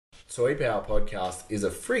Toy Power Podcast is a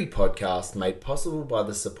free podcast made possible by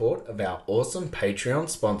the support of our awesome Patreon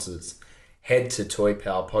sponsors. Head to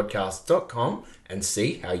toypowerpodcast.com and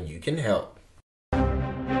see how you can help.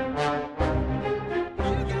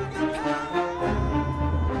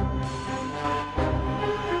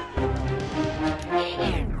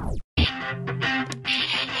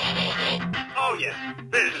 Oh yeah,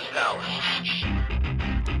 business power.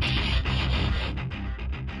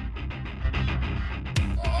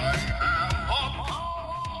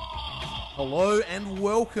 Hello and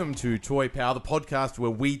welcome to Toy Power, the podcast where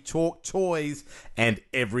we talk toys and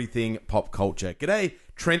everything pop culture. G'day,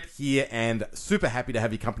 Trent here, and super happy to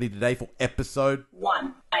have your company today for episode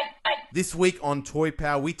 188. This week on Toy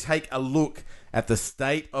Power, we take a look at the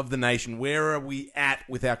state of the nation. Where are we at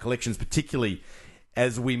with our collections, particularly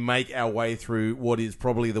as we make our way through what is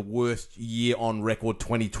probably the worst year on record,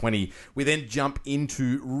 2020. We then jump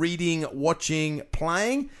into reading, watching,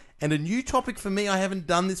 playing, and a new topic for me. I haven't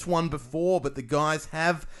done this one before, but the guys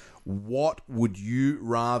have. What would you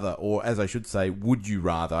rather? Or as I should say, would you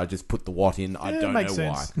rather? I just put the what in. I don't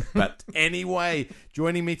know why. But anyway,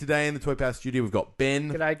 joining me today in the Toy Power studio, we've got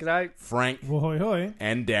Ben, G'day. Frank, Hoi hoi.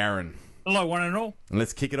 and Darren. Hello, one and all. And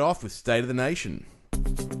let's kick it off with State of the Nation.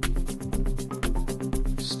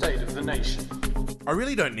 State of the nation. I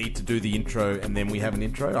really don't need to do the intro and then we have an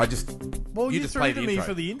intro. I just... Well, you just threw play to the me intro.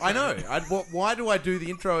 for the intro. I know. Why do I do the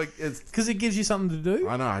intro? Because it gives you something to do.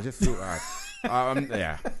 I know. I just feel...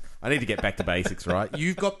 yeah. I need to get back to basics, right?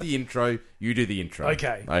 You've got the intro. You do the intro.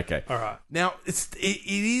 Okay. All right. Now, it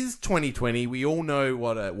is 2020. We all know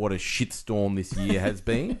what a shitstorm this year has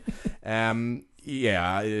been. We're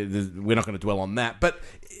not going to dwell on that. But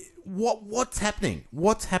what's happening?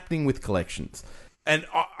 What's happening with collections? And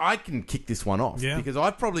I can kick this one off because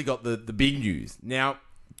I've probably got the big news. Now,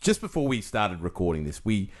 just before we started recording this,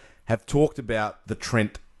 we have talked about the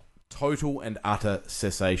Trent total and utter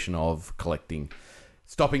cessation of collecting,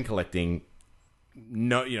 stopping collecting.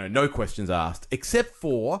 No questions asked, except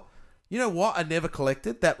for, you know what? I never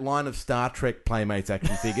collected that line of Star Trek Playmates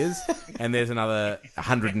action figures, and there's another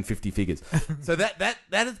 150 figures. So that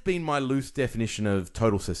has been my loose definition of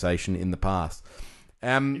total cessation in the past. If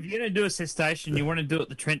you're going to do a cessation, you want to do it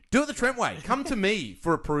the Trent. Do it the Trent way. Come to me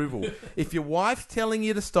for approval. If your wife's telling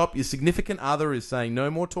you to stop, your significant other is saying no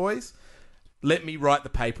more toys, let me write the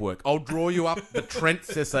paperwork. I'll draw you up the Trent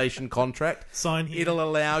cessation contract. Sign here. It'll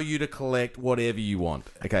allow you to collect whatever you want.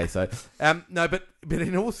 Okay, so no, but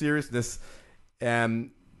in all seriousness,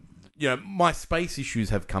 my space issues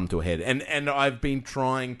have come to a head, and I've been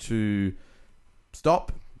trying to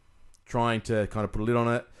stop, trying to kind of put a lid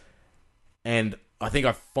on it, and I think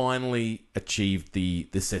I've finally achieved the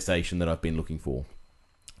cessation that I've been looking for.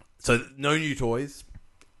 So no new toys.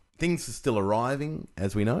 Things are still arriving,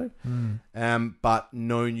 as we know, but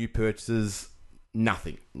no new purchases,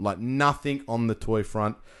 nothing. Like nothing on the toy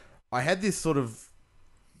front. I had this sort of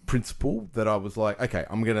principle that I was like, okay,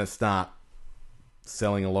 I'm going to start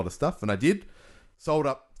selling a lot of stuff. And I did. Sold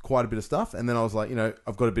up quite a bit of stuff. And then I was like,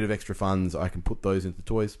 I've got a bit of extra funds. I can put those into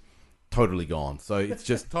toys. Totally gone. So it's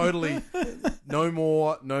just totally no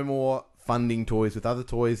more funding toys with other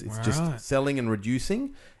toys. It's just selling and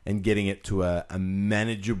reducing and getting it to a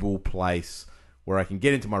manageable place where I can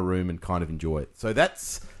get into my room and kind of enjoy it. So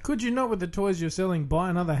that's... Could you not, with the toys you're selling, buy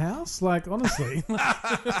another house? Like, honestly.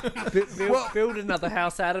 Build another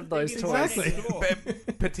house out of those toys. Exactly.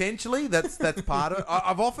 Potentially, that's part of it.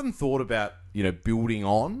 I've often thought about, building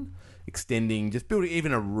on, extending, just building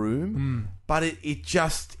even a room, but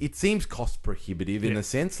it seems cost prohibitive in a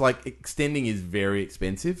sense. Like, extending is very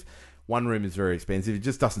expensive. One room is very expensive. It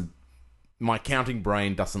just doesn't... My counting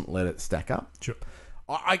brain doesn't let it stack up. Sure.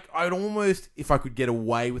 I'd almost, if I could get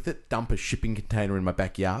away with it, dump a shipping container in my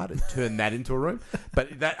backyard and turn that into a room.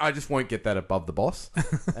 But that I just won't get that above the boss.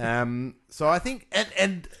 So I think,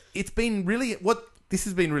 and it's been really, this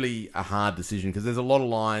has been really a hard decision because there's a lot of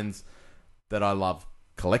lines that I love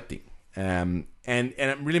collecting. And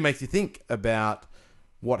it really makes you think about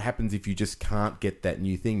what happens if you just can't get that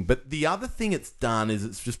new thing. But the other thing it's done is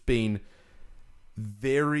it's just been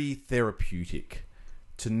very therapeutic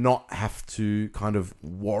to not have to kind of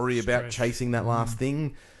worry about chasing that last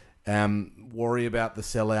thing, worry about the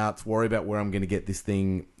sellouts, worry about where I'm going to get this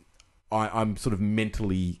thing. I'm sort of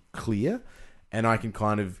mentally clear, and I can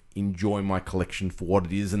kind of enjoy my collection for what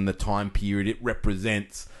it is and the time period it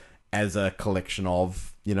represents as a collection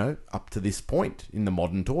of, up to this point in the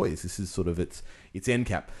modern toys. This is sort of its end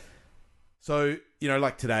cap. So,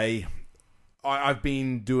 like today, I've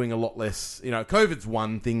been doing a lot less, COVID's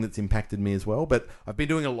one thing that's impacted me as well, but I've been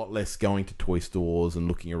doing a lot less going to toy stores and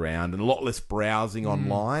looking around and a lot less browsing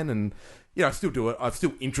online and I still do it. I'm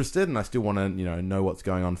still interested, and I still want to, know what's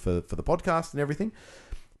going on for the podcast and everything.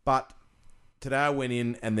 But today I went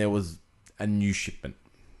in, and there was a new shipment.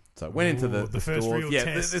 So I went into the first stores. real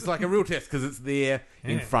test. It's like a real test because it's there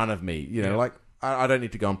in front of me. Like I don't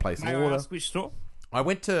need to go and place an May I order. ask which store? I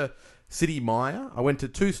went to City Maya. I went to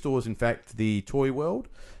 2 stores, in fact, the Toy World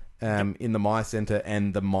in the Maya Centre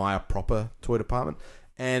and the Maya proper toy department.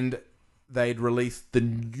 And they'd released the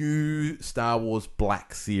new Star Wars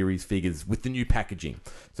Black Series figures with the new packaging.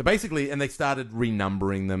 So basically, and they started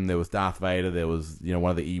renumbering them. There was Darth Vader. There was,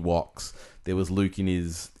 one of the Ewoks. There was Luke in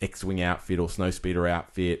his X-Wing outfit or Snowspeeder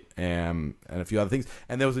outfit, and a few other things.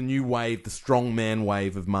 And there was a new wave, the Strongman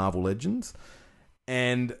wave of Marvel Legends.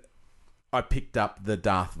 And I picked up the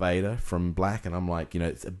Darth Vader from Black, and I'm like,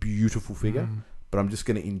 it's a beautiful figure, but I'm just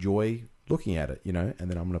going to enjoy looking at it, and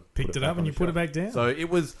then I'm going to picked it up and you put it back down. So it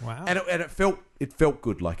was, wow. And it felt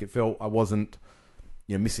good. Like it felt I wasn't,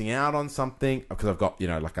 missing out on something because I've got,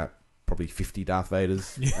 probably 50 Darth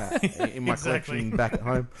Vaders in my collection back at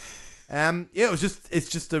home. It's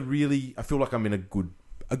just a really, I feel like I'm in a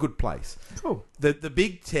good place. Cool. The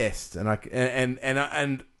big test,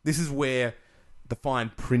 and this is where the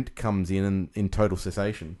fine print comes in total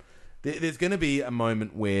cessation. There's going to be a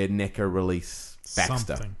moment where NECA release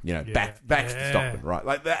Baxter, Something. Baxter Stockman, right?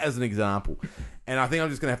 Like that as an example. And I think I'm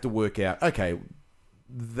just going to have to work out, okay,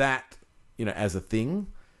 that, as a thing,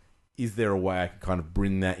 is there a way I can kind of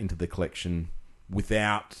bring that into the collection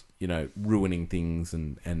without, ruining things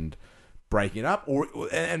and breaking it up?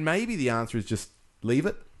 And maybe the answer is just leave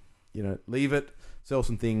it, sell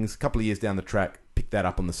some things, a couple of years down the track, pick that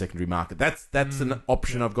up on the secondary market. That's an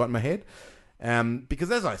option I've got in my head.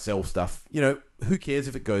 Because as I sell stuff, who cares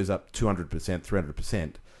if it goes up 200%,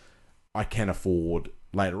 300%? I can afford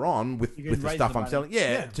later on with the stuff I'm selling,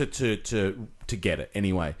 to get it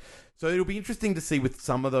anyway. So it'll be interesting to see with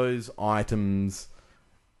some of those items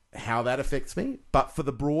how that affects me. But for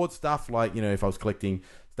the broad stuff, like if I was collecting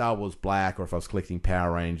Star Wars Black, or if I was collecting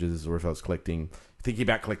Power Rangers, or if I was thinking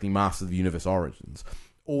about collecting Masters of the Universe Origins,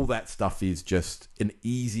 all that stuff is just an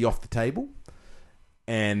easy off the table.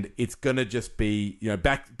 And it's going to just be,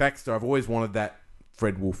 Baxter, I've always wanted that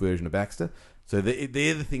Fred Wolf version of Baxter. So they're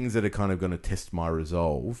the things that are kind of going to test my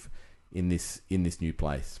resolve in this new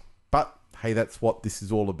place. But, hey, that's what this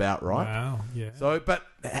is all about, right? Wow, yeah. So, but,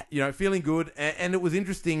 feeling good. And it was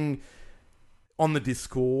interesting on the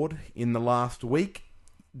Discord in the last week.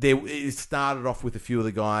 It started off with a few of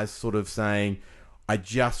the guys sort of saying, I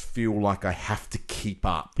just feel like I have to keep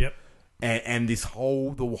up. Yep. And the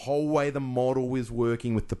whole way the model is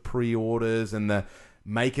working with the pre-orders and the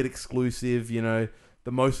make it exclusive, the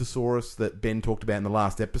Mosasaurus that Ben talked about in the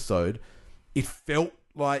last episode, it felt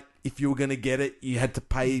like if you were going to get it, you had to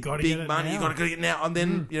pay big money. You got to get it now. And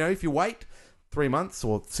then, if you wait 3 months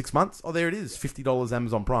or 6 months, there it is, $50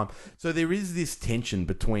 Amazon Prime. So there is this tension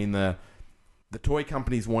between the toy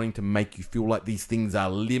companies wanting to make you feel like these things are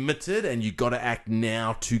limited and you got to act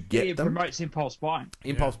now to get them. It promotes impulse buying.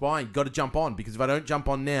 Impulse buying. Got to jump on, because if I don't jump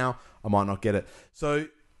on now, I might not get it. So,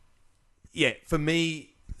 for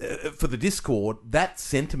me, for the Discord, that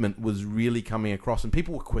sentiment was really coming across, and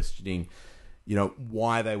people were questioning,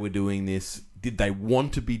 why they were doing this. Did they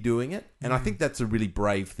want to be doing it? And I think that's a really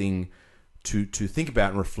brave thing to think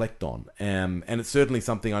about and reflect on. And it's certainly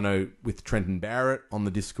something I know with Trenton Barrett on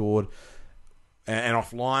the Discord. And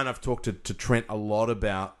offline, I've talked to Trent a lot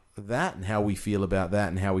about that and how we feel about that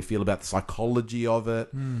and how we feel about the psychology of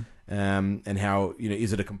it, and how,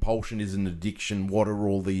 is it a compulsion, is it an addiction, what are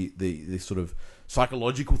all the sort of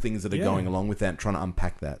psychological things that are going along with that, and trying to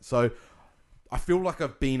unpack that. So I feel like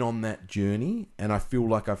I've been on that journey, and I feel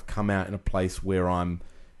like I've come out in a place where I'm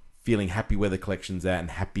feeling happy where the collection's at and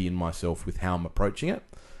happy in myself with how I'm approaching it.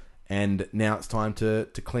 And now it's time to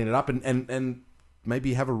clean it up and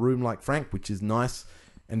maybe have a room like Frank, which is nice.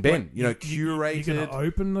 And Ben, curated. You're going to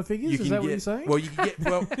open the figures? Is that what you're saying? Well, you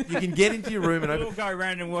can get into your room and open. We'll go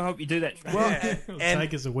around and we'll help you do that. Well, It'll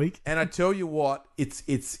take us a week. And I tell you what, it's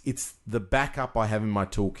the backup I have in my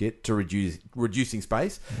toolkit to reducing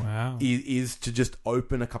space. Wow. Is to just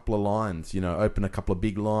open a couple of lines. Open a couple of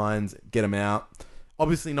big lines, get them out.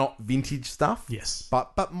 Obviously not vintage stuff. Yes.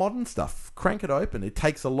 But modern stuff. Crank it open. It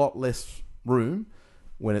takes a lot less room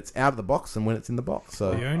when it's out of the box than when it's in the box.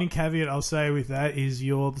 So the only caveat I'll say with that is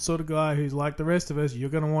you're the sort of guy who's like the rest of us.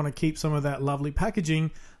 You're going to want to keep some of that lovely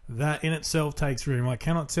packaging. That in itself takes room. I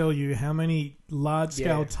cannot tell you how many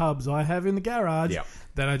large-scale tubs I have in the garage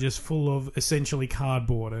that are just full of essentially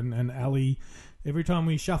cardboard. And Ali, every time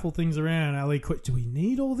we shuffle things around, Ali, do we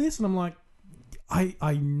need all this? And I'm like,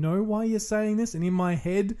 I know why you're saying this. And in my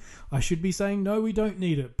head, I should be saying, no, we don't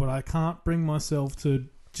need it. But I can't bring myself to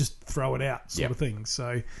just throw it out sort of thing.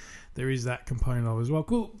 So there is that component of it as well.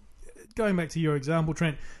 Cool. Going back to your example,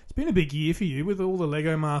 Trent, it's been a big year for you with all the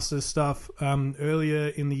Lego Masters stuff earlier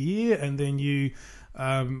in the year, and then you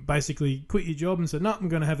basically quit your job and said, no, I'm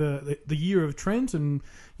going to have the year of Trent, and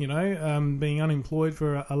being unemployed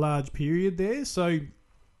for a large period there. So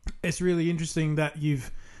it's really interesting that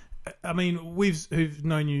who've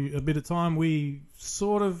known you a bit of time, we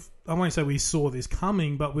sort of, I won't say we saw this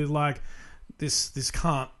coming, but we're like, this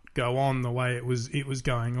can't go on the way it was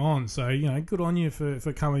going on. So, good on you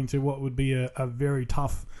for coming to what would be a very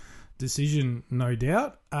tough decision, no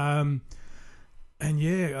doubt. And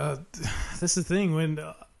that's the thing,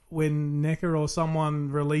 when NECA or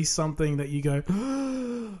someone release something that you go,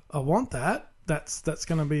 I want that, that's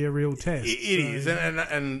going to be a real test. It is,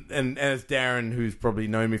 and as Darren, who's probably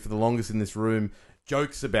known me for the longest in this room,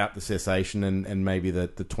 jokes about the cessation and maybe the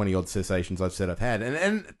 20-odd cessations I've said I've had,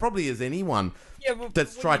 and probably as anyone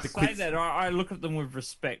that's tried to quit. That, I look at them with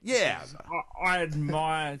respect. Yeah. I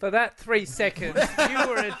admire... For that 3 seconds, you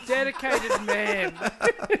were a dedicated man.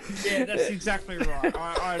 Yeah, that's exactly right.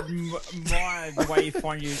 I admire the way you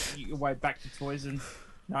find your way back to toys, and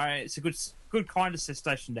it's a good kind of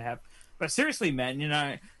cessation to have. But seriously,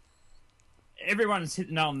 man, everyone's hit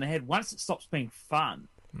the nail on the head. Once it stops being fun,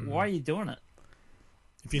 why are you doing it?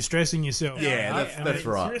 If you're stressing yourself. Yeah, that's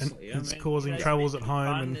right. It's causing troubles at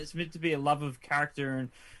home. And it's meant to be a love of character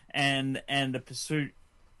and a pursuit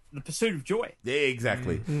of joy. Yeah,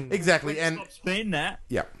 exactly. Exactly. When it stops being that.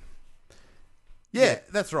 Yeah,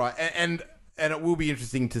 that's right. And it will be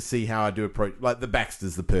interesting to see how I do approach. Like, the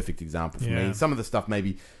Baxter's the perfect example for me. Some of the stuff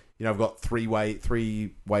maybe... I've got three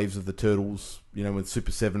waves of the Turtles. When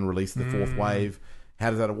Super 7 released the 4th wave,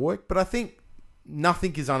 how does that work? But I think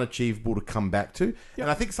nothing is unachievable to come back to, and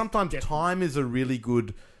I think sometimes time is a really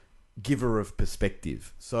good giver of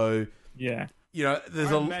perspective. So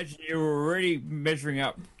there's imagine you're already measuring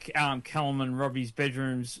up Callum and Robbie's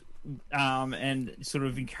bedrooms, and sort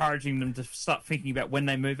of encouraging them to start thinking about when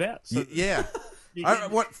they move out. So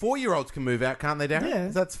what 4-year-olds can move out, can't they, Darren? Yeah,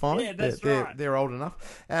 that's fine. Yeah, that's right. They're old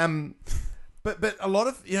enough. But a lot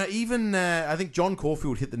of even I think John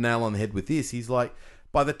Caulfield hit the nail on the head with this. He's like,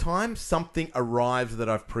 by the time something arrives that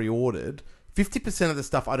I've pre-ordered, 50% of the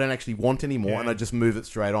stuff I don't actually want anymore, and I just move it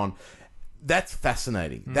straight on. That's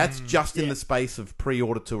fascinating. That's just in the space of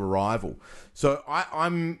pre-order to arrival. So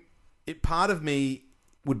part of me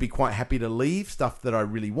would be quite happy to leave stuff that I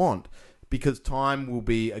really want, because time will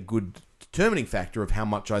be a good determining factor of how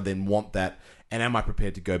much I then want that, and am I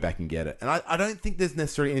prepared to go back and get it. And I don't think there's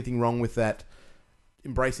necessarily anything wrong with that,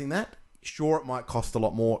 embracing that. Sure, it might cost a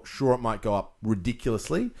lot more. Sure, it might go up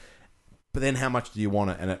ridiculously. But then how much do you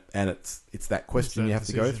want it? And it's that question you have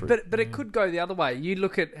to go through. But it could go the other way. You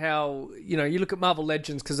look at how, you look at Marvel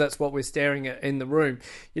Legends, because that's what we're staring at in the room.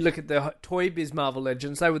 You look at the Toy Biz Marvel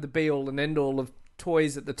Legends. They were the be-all and end-all of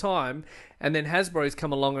toys at the time, and then Hasbro's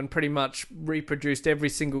come along and pretty much reproduced every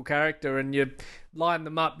single character, and you line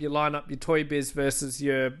them up. You line up your Toy Biz versus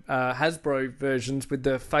your Hasbro versions with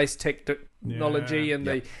the face technology and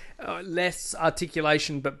the less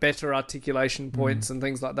articulation but better articulation points and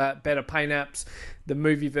things like that, better paint apps, the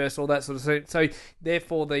Movieverse, all that sort of thing. So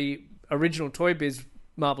therefore the original Toy Biz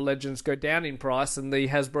Marvel Legends go down in price and the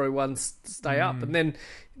Hasbro ones stay up. And then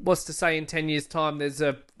what's to say in 10 years' time there's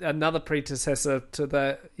another predecessor to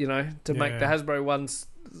the, to make the Hasbro ones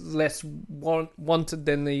less wanted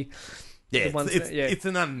than the... It's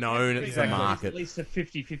an unknown at the market. At least a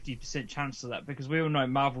 50% chance of that, because we all know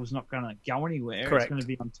Marvel's not going to go anywhere. Correct. It's going to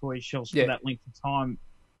be on toy shelves for that length of time,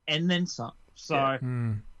 and then some. So,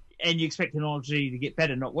 and you expect technology to get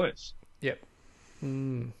better, not worse. Yep.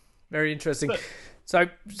 Very interesting. So,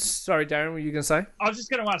 sorry, Darren, what were you going to say? I was just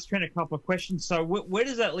going to ask Trent a couple of questions. So, where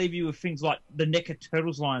does that leave you with things like the NECA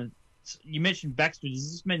Turtles line? You mentioned Baxter.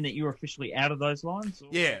 Does this mean that you're officially out of those lines? Or?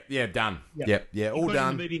 Yeah, done. Yeah, all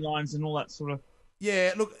done. The movie lines and all that sort of...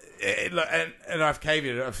 Yeah, look, and I've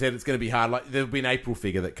caveated. I've said it's going to be hard. Like, there'll be an April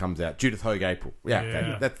figure that comes out. Judith Hogue April.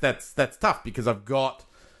 Yeah. Okay. That's tough, because I've got,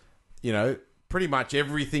 pretty much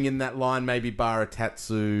everything in that line, maybe bar a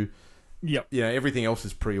Tatsu. Yep. Everything else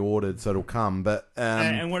is pre-ordered, so it'll come. But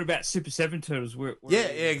and what about Super 7 Turtles?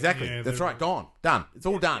 Exactly. Yeah, that's right. Gone. Done. It's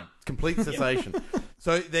all done. Complete cessation.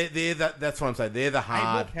 So that's what I'm saying. They're the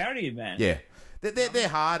hard. Hey, more power to you, man. Yeah. They're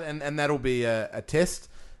hard, and that'll be a test.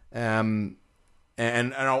 And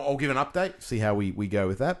I'll give an update, see how we go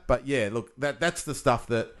with that. But yeah, look, that's the stuff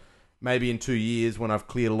that maybe in 2 years, when I've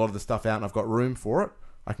cleared a lot of the stuff out and I've got room for it,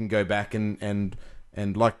 I can go back and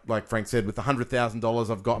like Frank said, with the $100,000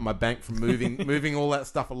 I've got in my bank from moving all that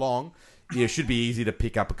stuff along, it should be easy to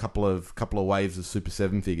pick up a couple of waves of Super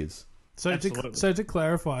 7 figures. Absolutely. So to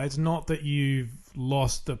clarify, it's not that you've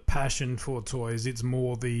lost the passion for toys. It's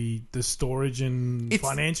more the storage and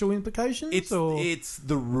financial implications. It's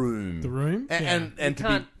the room. The room, and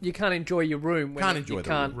you can't enjoy your room when you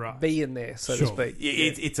can't be in there, so to speak.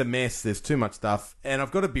 It's a mess. There's too much stuff, and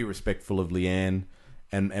I've got to be respectful of Leanne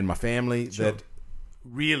and my family. Sure. That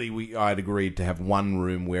really I'd agreed to have one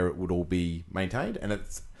room where it would all be maintained, and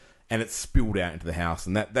it's spilled out into the house,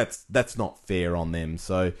 and that's not fair on them.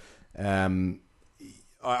 So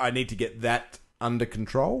I need to get that under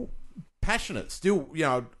control. Passionate still,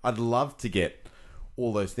 I'd love to get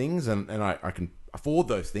all those things, and I can afford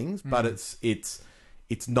those things, but it's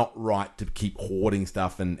not right to keep hoarding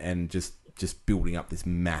stuff and just building up this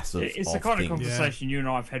massive. It's the kind of conversation you and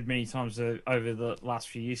I have had many times over the last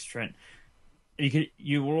few years, Trent.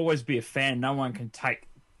 You will always be a fan. No one can take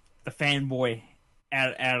the fanboy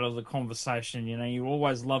out of the conversation. You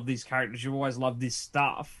always love these characters. You always love this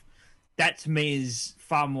stuff. That to me is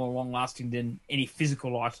far more long lasting than any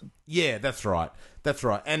physical item. Yeah, that's right.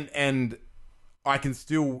 And I can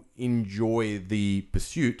still enjoy the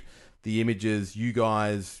pursuit, the images, you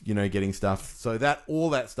guys, getting stuff. So all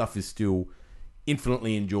that stuff is still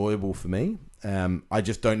infinitely enjoyable for me. I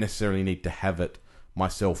just don't necessarily need to have it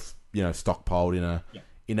myself, stockpiled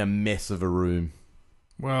in a mess of a room.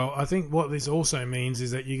 Well, I think what this also means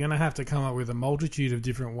is that you're going to have to come up with a multitude of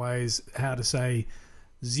different ways how to say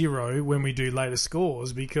zero when we do later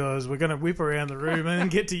scores, because we're going to whip around the room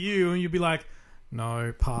and get to you and you'll be like,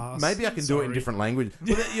 no, pass. Maybe I can do it in different language.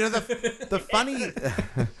 Well, the funny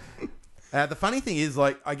the funny thing is,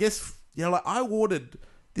 I guess, I ordered,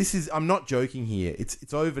 I'm not joking here,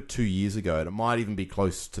 it's over 2 years ago, and it might even be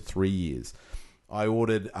close to 3 years. I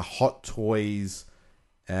ordered a Hot Toys,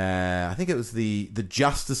 I think it was the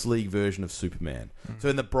Justice League version of Superman. So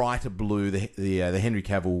in the brighter blue, the Henry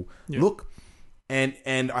Cavill look.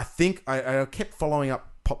 And I think I kept following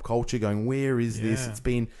up pop culture, going, where is this? It's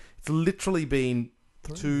literally been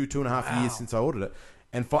 2.5 years since I ordered it,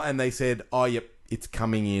 and they said, oh yep, it's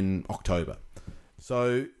coming in October.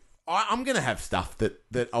 So I'm going to have stuff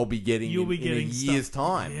that I'll be getting in a year's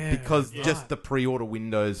time, because just the pre-order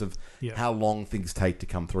windows of how long things take to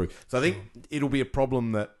come through. So I think it'll be a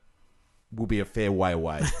problem that will be a fair way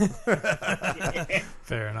away.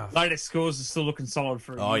 Fair enough. Latest scores are still looking solid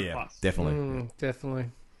for a year plus. Definitely. Definitely.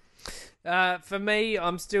 For me,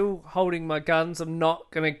 I'm still holding my guns. I'm not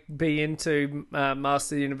going to be into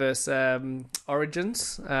Master of the Universe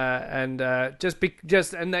Origins, and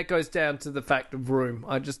that goes down to the fact of room.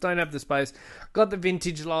 I just don't have the space. Got the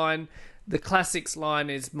vintage line. The classics line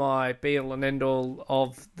is my be all and end all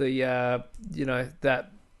of the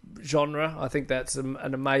that genre. I think that's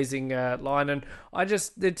an amazing line, and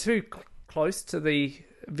they're too close to the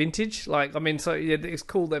vintage. It's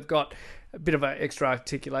cool. They've got a bit of an extra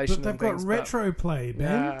articulation. But they've got retro play,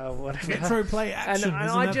 Ben. Whatever. Retro play action.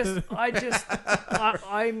 I'm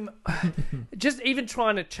just even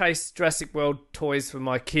trying to chase Jurassic World toys for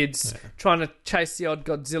my kids, trying to chase the odd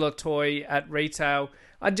Godzilla toy at retail.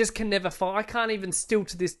 I just can never find. I can't even still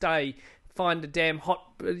to this day find a damn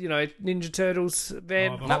Ninja Turtles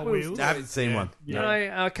van. Hot Wheels. I haven't seen one.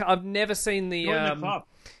 I've never seen the.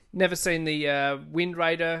 Never seen the Wind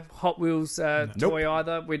Raider Hot Wheels toy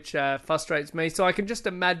either, which frustrates me. So I can just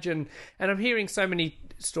imagine, and I'm hearing so many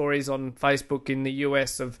stories on Facebook in the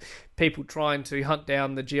US of people trying to hunt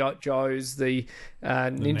down the G.I. Joes, the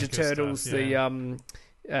Ninja Turtles, stuff,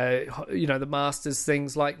 the Masters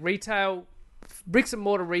things. Like retail, bricks and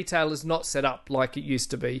mortar retail is not set up like it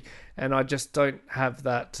used to be, and I just don't have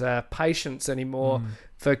that patience anymore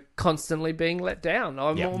for constantly being let down.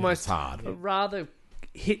 I'm almost rather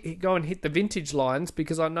go and hit the vintage lines,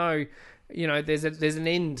 because I know, there's an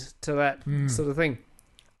end to that sort of thing.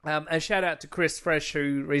 And shout out to Chris Fresh,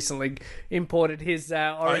 who recently imported his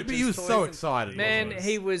Origins he was toys. so excited. Man,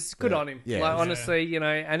 he was good on him. Yeah. Honestly,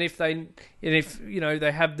 and if they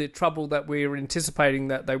have the trouble that we're anticipating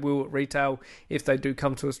that they will at retail if they do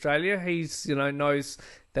come to Australia, he's knows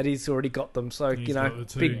that he's already got them. So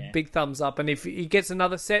big thumbs up. And if he gets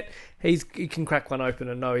another set, he can crack one open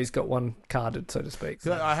and know he's got one carded, so to speak.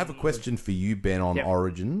 So I have a question for you, Ben, on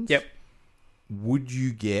Origins. Yep. Would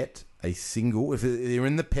you get a single, if they're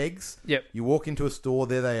in the pegs? Yep. You walk into a store,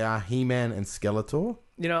 there they are, He-Man and Skeletor.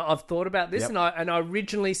 I've thought about this, and I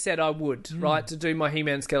originally said I would, right, to do my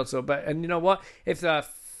He-Man Skeletor. But you know what? If they're,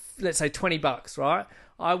 let's say, $20, right,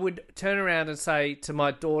 I would turn around and say to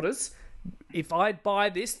my daughters, if I buy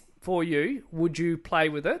this for you, would you play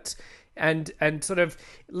with it? and sort of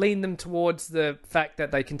lean them towards the fact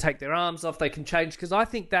that they can take their arms off, they can change, because I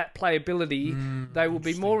think that playability, they will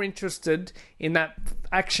be more interested in that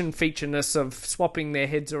action featureness of swapping their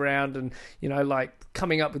heads around and, you know, like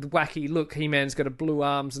coming up with wacky, look, He-Man's got a blue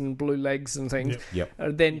arms and blue legs and things,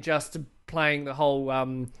 than just playing the whole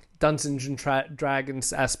Dungeons and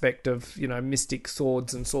Dragons aspect of, you know, mystic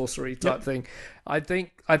swords and sorcery type thing. I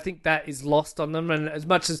think that is lost on them, and as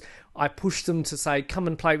much as I push them to say, come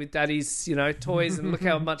and play with Daddy's, you know, toys and look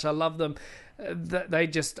how much I love them, they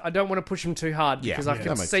just, I don't want to push them too hard because I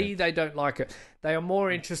can see they don't like it. They are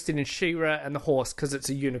more interested in She-Ra and the horse because it's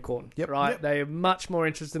a unicorn, right? They are much more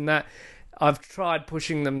interested in that. I've tried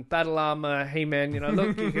pushing them battle armor, He-Man, you know,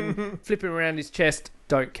 look, you can flip him around his chest,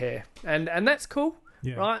 don't care. And that's cool.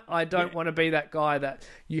 Yeah. Right, I don't want to be that guy that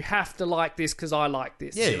you have to like this because I like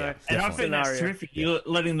this. Yeah, you know? And I think that's terrific. You're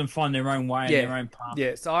letting them find their own way and their own path.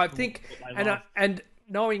 Yeah, so I think, and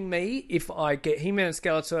knowing me, if I get He-Man and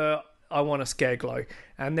Skeletor, I want a Scareglow,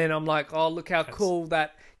 and then I'm like, oh, look how cool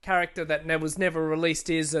that character that was never released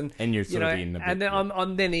is, and you're sort of in the and then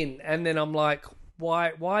I'm then in, and then I'm like,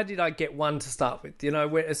 why did I get one to start with? You know,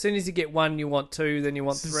 where as soon as you get one, you want two, then you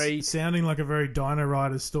want three. Sounding like a very Dino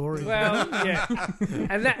Rider story. Well, yeah,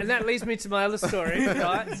 and that leads me to my other story,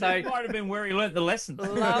 right? So it might have been where he learnt the lesson.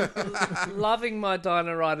 Loving my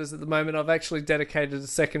Dino Riders at the moment. I've actually dedicated a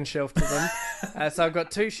second shelf to them, so I've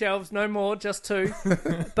got 2 shelves, no more, just 2.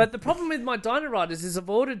 But the problem with my Dino Riders is I've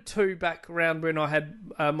ordered 2 back around when I had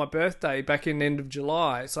my birthday back in the end of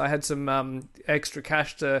July, so I had some extra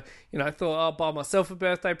cash to, you know, I thought I'll buy myself a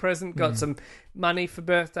birthday present, got some money for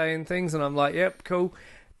birthday and things, and I'm like, yep, cool.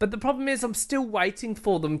 But the problem is I'm still waiting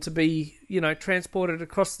for them to be, you know, transported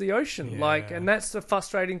across the ocean. And that's the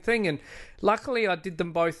frustrating thing. And luckily I did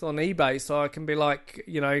them both on eBay, so I can be like,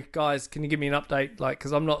 you know, guys, can you give me an update? Like,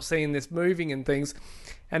 because I'm not seeing this moving and things.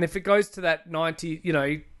 And if it goes to that 90, you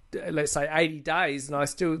know, let's say 80 days, and I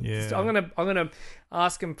still, I'm gonna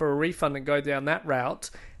ask them for a refund and go down that route.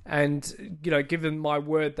 And, you know, give them my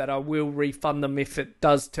word that I will refund them if it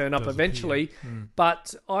does turn up eventually.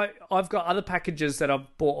 But I've got other packages that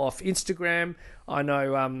I've bought off Instagram. I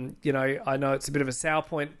know, you know, I know it's a bit of a sour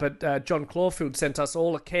point, but John Clawfield sent us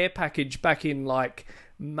all a care package back in like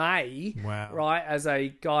May. Wow. Right, as a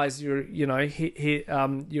guys, you're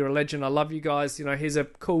a legend. I love you guys. You know, here's a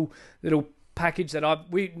cool little package that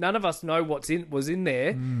none of us know was in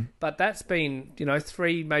there, but that's been, you know,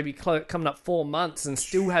 3 maybe coming up 4 months and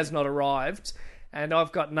still has not arrived, and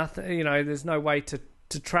I've got nothing, you know, there's no way to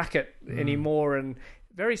track it anymore, and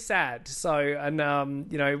very sad. So,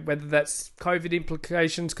 and you know, whether that's COVID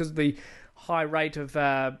implications because of the high rate of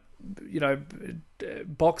you know,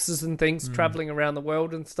 boxes and things traveling around the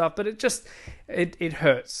world and stuff, but it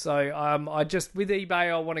hurts. So I just, with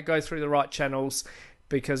eBay, I want to go through the right channels,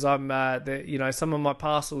 because I'm, you know, some of my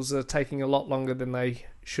parcels are taking a lot longer than they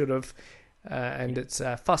should have, and it's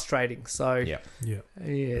frustrating. So,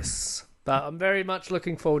 yes. But I'm very much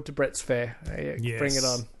looking forward to Brett's Fair. Bring it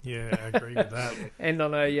on. Yeah, I agree with that. End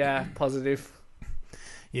on a positive.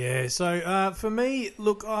 Yeah, so for me,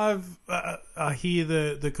 look, I hear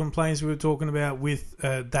the complaints we were talking about with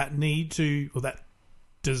that need to, or that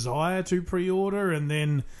desire to pre-order, and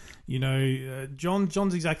then, you know,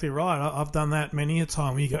 John's exactly right. I've done that many a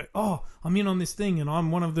time where you go, oh, I'm in on this thing and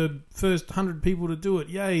I'm one of the first 100 people to do it,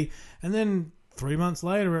 yay. And then 3 months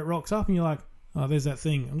later it rocks up and you're like, oh, there's that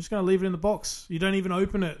thing. I'm just going to leave it in the box. You don't even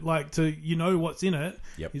open it, like, to, you know what's in it.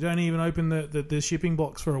 Yep. You don't even open the shipping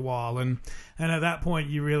box for a while. And at that point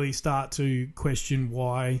you really start to question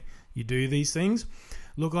why you do these things.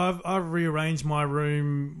 Look, I've rearranged my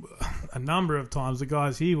room a number of times. The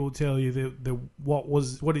guys here will tell you that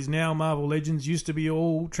what is now Marvel Legends used to be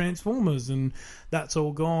all Transformers, and that's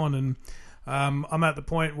all gone. And I'm at the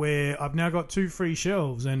point where I've now got 2 free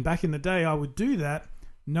shelves. And back in the day, I would do that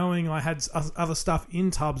knowing I had other stuff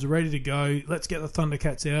in tubs ready to go. Let's get the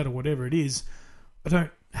Thundercats out or whatever it is. I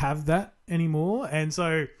don't have that anymore, and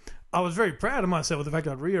so I was very proud of myself with the fact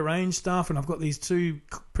I'd rearranged stuff, and I've got these 2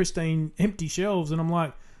 pristine empty shelves, and I'm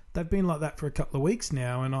like, they've been like that for a couple of weeks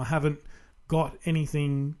now, and I haven't got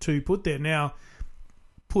anything to put there. Now,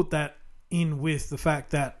 put that in with the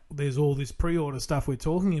fact that there's all this pre-order stuff we're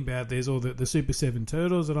talking about. There's all the Super 7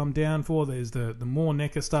 Turtles that I'm down for. There's the more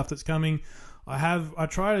NECA stuff that's coming. I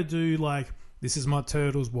try to do, like, this is my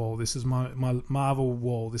Turtles wall, this is my Marvel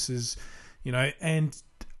wall, this is, you know, and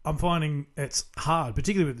I'm finding it's hard,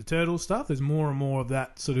 particularly with the Turtle stuff. There's more and more of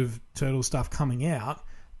that sort of Turtle stuff coming out,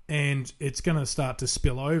 and it's going to start to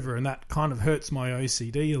spill over, and that kind of hurts my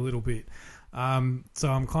OCD a little bit. So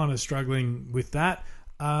I'm kind of struggling with that.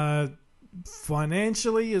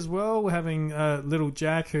 financially as well, having little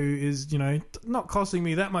Jack, who is, not costing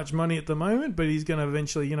me that much money at the moment, but he's going to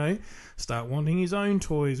eventually, start wanting his own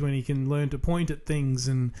toys when he can learn to point at things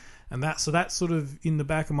and that. So that's sort of in the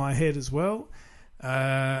back of my head as well.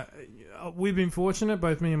 We've been fortunate,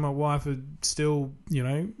 both me and my wife are still,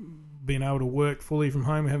 being able to work fully from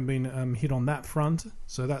home. We haven't been hit on that front,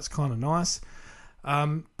 so that's kind of nice.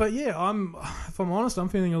 But yeah, if I'm honest, I'm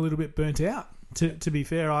feeling a little bit burnt out. To be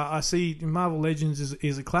fair, I see Marvel Legends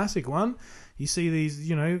is a classic one. You see these,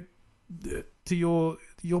 to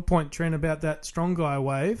your point, Trent, about that strong guy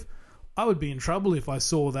wave. I would be in trouble if I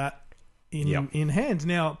saw that in hand.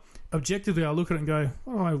 Now, objectively, I look at it and go,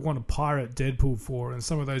 oh, I want to pirate Deadpool 4 and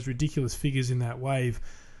some of those ridiculous figures in that wave.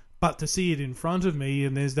 But to see it in front of me,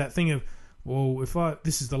 and there's that thing of, well,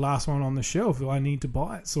 this is the last one on the shelf, I need to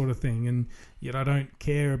buy it, sort of thing, and yet I don't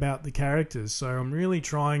care about the characters. So I'm really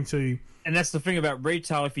trying to. And that's the thing about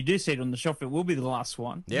retail. If you do see it on the shelf, it will be the last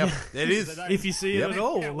one. Yep, it is. If you see it at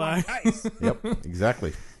all, Yep,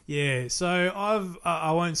 exactly. Yeah, so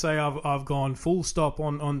I won't say I've gone full stop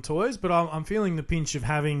on toys, but I'm feeling the pinch of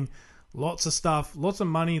having lots of stuff, lots of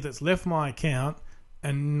money that's left my account,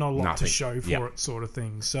 and not a lot to show for it, sort of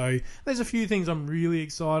thing. So there's a few things I'm really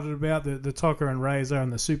excited about. The Tucker and Razor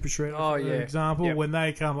and the Super Shredder, for example. Yep. When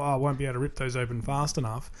they come, I won't be able to rip those open fast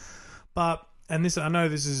enough. But I know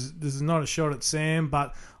this is not a shot at Sam,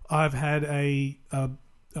 but I've had a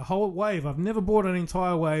whole wave. I've never bought an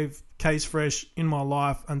entire wave case fresh in my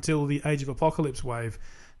life until the Age of Apocalypse wave.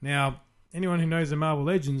 Now, anyone who knows the Marvel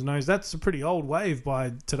Legends knows that's a pretty old wave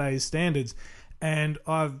by today's standards. And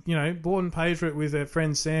I've, bought and paid for it with a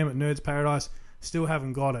friend Sam at Nerds Paradise. Still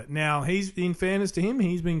haven't got it. Now, in fairness to him,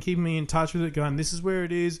 he's been keeping me in touch with it, going, this is where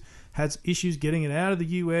it is. Had issues getting it out of the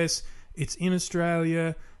US. It's in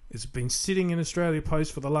Australia. It's been sitting in Australia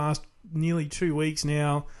Post for the last nearly 2 weeks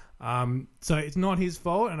now. So it's not his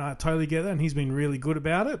fault, and I totally get that, and he's been really good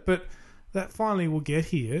about it. But that finally will get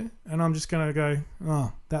here, and I'm just going to go,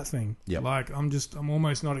 oh, that thing. Yep. Like, I'm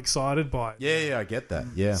almost not excited by it. Yeah, I get that.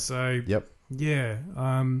 Yeah. So, yep. Yeah,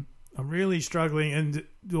 I'm really struggling, and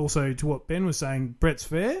also to what Ben was saying, Brett's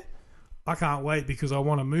Fair, I can't wait because I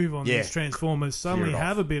want to move on these Transformers, suddenly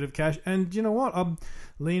have a bit of cash, and you know what, I'm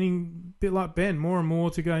leaning a bit like Ben, more and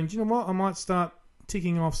more to going, do you know what, I might start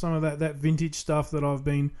ticking off some of that vintage stuff that I've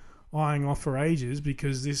been eyeing off for ages,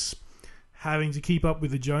 because this having to keep up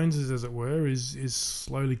with the Joneses, as it were, is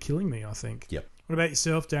slowly killing me, I think. Yep. What about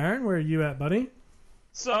yourself, Darren? Where are you at, buddy?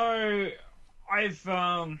 So, I've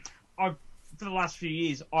for the last few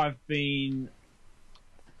years, I've been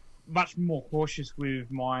much more cautious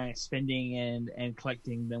with my spending and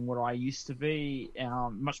collecting than what I used to be.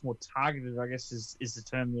 Much more targeted, I guess, is the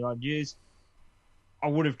term that I'd use. I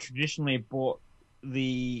would have traditionally bought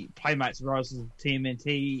the Playmates Rise of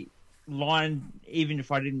TMNT line, even if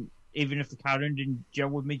the cartoon didn't gel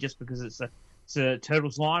with me, just because it's a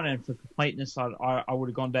Turtles line, and for completeness, I would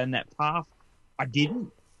have gone down that path. I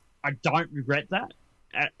didn't. I don't regret that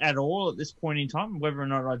at all at this point in time. Whether or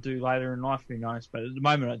not I do later in life, who knows? But at the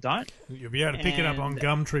moment, I don't. You'll be able to pick it up on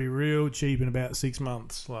Gumtree real cheap in about 6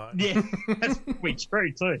 months. Like. Yeah, that's probably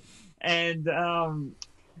true too. And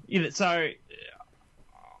so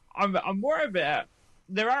I'm more about.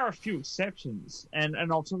 There are a few exceptions, and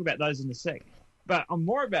I'll talk about those in a sec. But I'm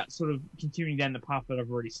more about sort of continuing down the path that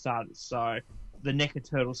I've already started. So the NECA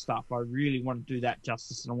Turtle stuff, I really want to do that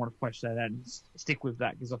justice, and I want to flesh that out and stick with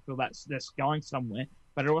that, because I feel that's going somewhere.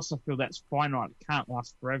 But I also feel that's finite. It can't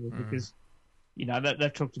last forever, because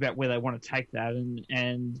they've talked about where they want to take that,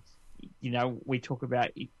 and we talk about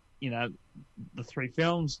the 3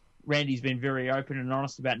 films. Randy's been very open and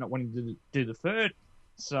honest about not wanting to do the third,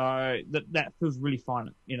 so that feels really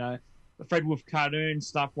finite. The Fred Wolf cartoon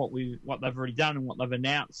stuff, what they've already done and what they've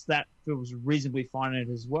announced, that feels reasonably finite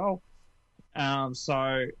as well. So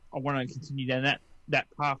I want to continue down that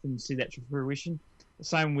path and see that to fruition. The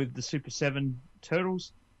same with the Super 7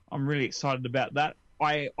 Turtles. I'm really excited about that.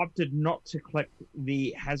 I opted not to collect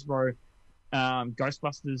the Hasbro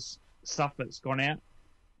Ghostbusters stuff that's gone out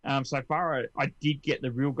so far. I did get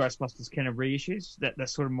the real Ghostbusters Kenner reissues.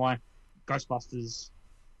 That's sort of my Ghostbusters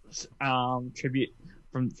tribute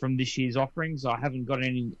from this year's offerings. I haven't got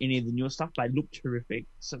any of the newer stuff. They look terrific,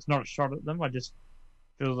 so it's not a shot at them. I just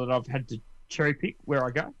feel that I've had to cherry pick where I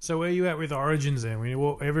go. So where are you at with Origins then?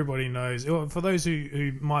 Everybody knows. For those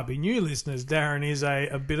who might be new listeners, Darren is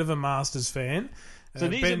a bit of a Masters fan. So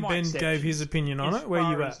Ben gave his opinion on it. Where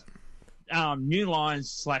are you at? New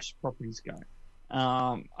lines / properties go.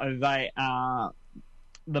 They are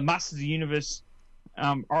the Masters of the Universe,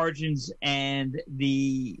 Origins, and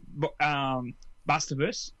the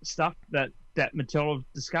Masterverse stuff that that Mattel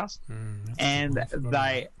discussed, that's and a good one.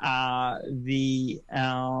 they are the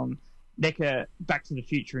NECA Back to the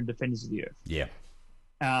Future and Defenders of the Earth. Yeah.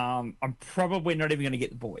 I'm probably not even going to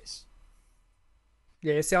get the boys.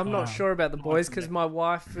 Yeah, see, I'm not sure about the boys because yeah. my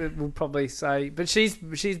wife will probably say, but she's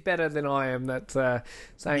better than I am at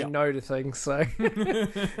saying Yeah. no to things. So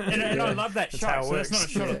And I love that show. how it So that's not a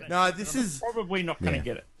works. shot at that. No, this I'm is probably not going to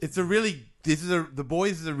get it. It's a really the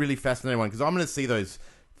boys is a really fascinating one because I'm going to see those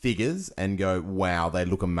figures and go, wow, they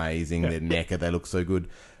look amazing. They're NECA, they look so good.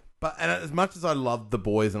 But and as much as I love the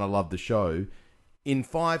boys and I love the show, in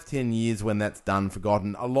 5-10 years when that's done,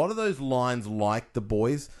 forgotten, a lot of those lines like the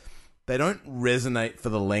boys, they don't resonate for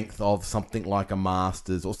the length of something like a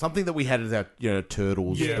Masters or something that we had as our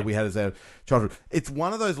Turtles that we had as our childhood. It's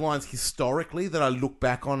one of those lines historically that I look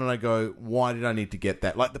back on and I go, why did I need to get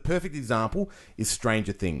that? Like the perfect example is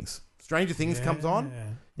Stranger Things. Stranger Things comes on.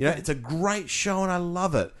 It's a great show and I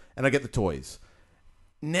love it. And I get the toys.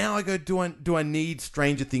 Now I go, do I need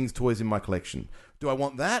Stranger Things toys in my collection? Do I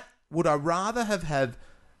want that? Would I rather have had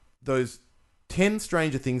those 10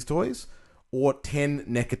 Stranger Things toys or 10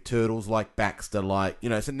 NECA Turtles like Baxter,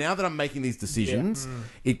 so now that I'm making these decisions,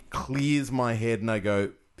 it clears my head and I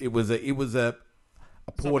go, it was a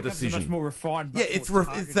poor decision. Much more refined. It's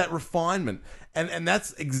that refinement, and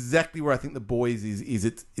that's exactly where I think the boys is.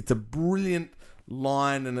 It's a brilliant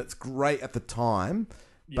line and it's great at the time,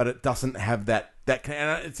 but it doesn't have that.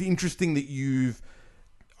 And it's interesting that you've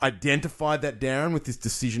identified that, Darren, with this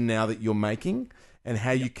decision now that you're making and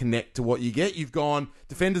how you connect to what you get. You've gone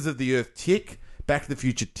Defenders of the Earth tick, Back to the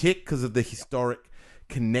Future tick because of the historic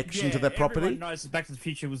connection to that property. Everyone knows that Back to the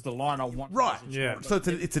Future was the line I want. Right. Yeah. So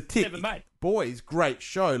it's a tick. Never made. Boys, great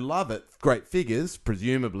show, love it. Great figures,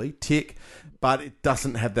 presumably, tick, but it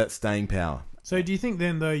doesn't have that staying power. So do you think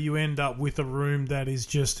then, though, you end up with a room that is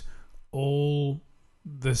just all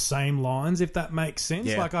the same lines, if that makes sense?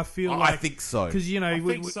 Yeah. Like, I feel I like... think so. Because,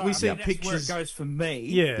 we see that's pictures... where it goes for me.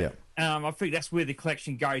 Yeah. I think that's where the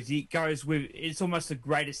collection goes. It goes with... It's almost the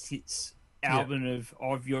greatest hits album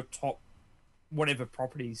of your top whatever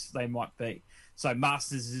properties they might be. So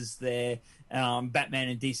Masters is there, Batman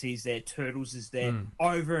and DC is there, Turtles is there,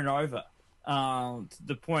 over and over, to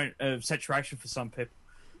the point of saturation for some people.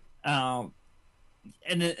 And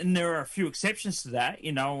there are a few exceptions to that.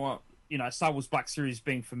 Star Wars Black Series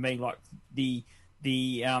being for me like the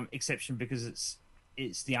exception because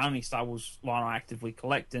it's the only Star Wars line I actively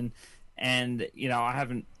collect, and I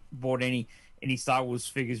haven't bought any Star Wars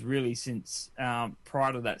figures really since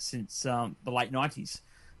prior to that, since the late 90s.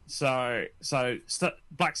 So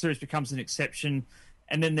Black Series becomes an exception,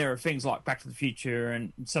 and then there are things like Back to the Future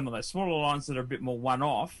and some of those smaller lines that are a bit more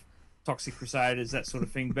one-off, Toxic Crusaders, that sort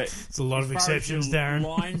of thing. But It's a lot of exceptions, Darren.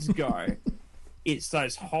 Lines go, it's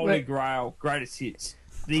those holy grail greatest hits.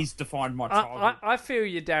 These defined my childhood. I feel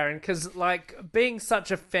you, Darren, because being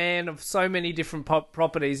such a fan of so many different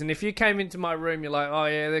properties, and if you came into my room, you're like, oh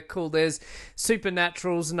yeah, they're cool. There's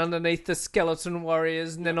Supernaturals, and underneath the Skeleton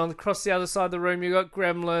Warriors, and then across the other side of the room you got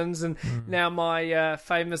Gremlins, and now my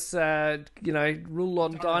famous,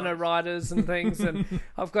 Rule-On Dino Riders and things, and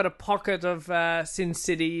I've got a pocket of Sin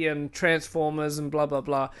City and Transformers and blah blah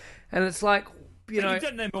blah, and it's like.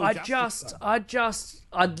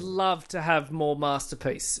 I'd love to have more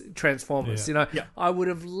Masterpiece Transformers. Yeah. I would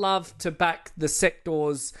have loved to back the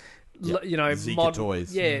Sectors, Zika mod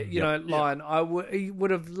toys. line. I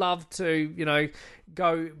would have loved to,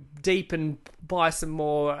 go deep and buy some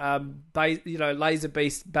more, Laser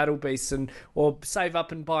Beast, Battle Beasts, or save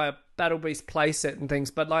up and buy a Battle Beast playset and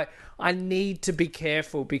things. But I need to be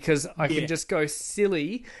careful because I can just go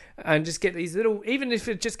silly and just get these little. Even if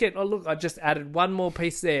it just I just added one more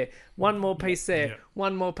piece there, one more piece there,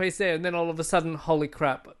 one more piece there, and then all of a sudden, holy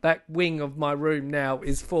crap! That wing of my room now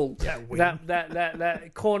is full.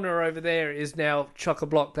 That corner over there is now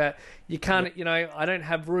chock-a-block. That you can't. I don't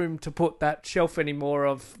have room to put that shelf anymore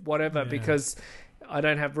of whatever because I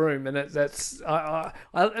don't have room, and that's what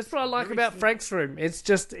I like about Frank's room. It's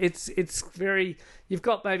just it's very. You've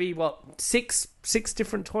got maybe six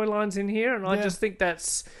different toy lines in here, and I just think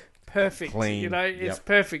that's perfect. Clean. It's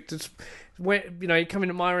perfect. It's where you come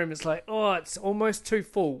into my room, it's like it's almost too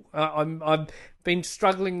full. I've been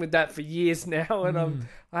struggling with that for years now, and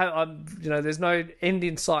I'm there's no end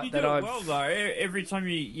in sight. You do it well though. Every time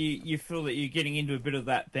you feel that you're getting into a bit of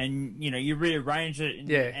that, then you rearrange it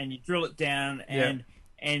and you drill it down and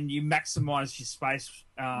you maximize your space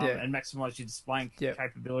and maximize your displaying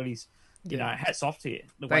capabilities. Hats off to you.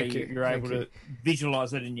 The way you're able to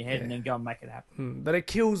visualize it in your head and then go and make it happen. But it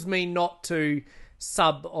kills me not to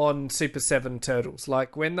sub on Super 7 Turtles.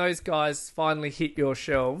 Like when those guys finally hit your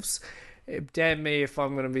shelves, damn me if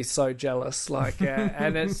I'm going to be so jealous. Like,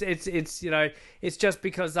 and it's you know, it's just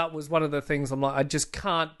because that was one of the things I'm like, I just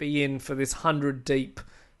can't be in for this 100 deep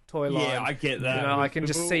toy line. Yeah, I get that. You know, I can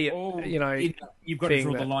just see it. You know, you've got to being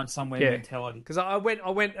draw the that. line somewhere. Yeah. Mentality. Because I went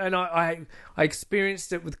and I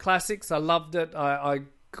experienced it with classics. I loved it. I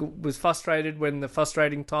was frustrated when the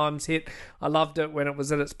frustrating times hit. I loved it when it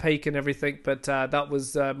was at its peak and everything. But that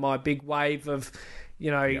was my big wave of,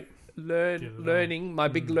 you know, learning. My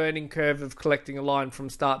big learning curve of collecting a line from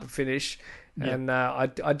start to finish. And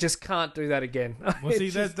I just can't do that again. Well, see,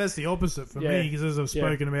 that's the opposite for me, because as I've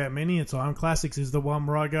spoken about many a time, Classics is the one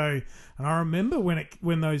where I go, and I remember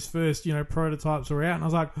when those first, you know, prototypes were out, and I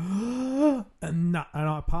was like, and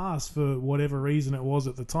I passed for whatever reason it was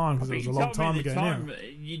at the time, because it was a long time ago now.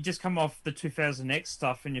 You just come off the 2000X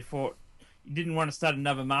stuff, and you thought you didn't want to start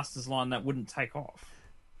another Masters line that wouldn't take off.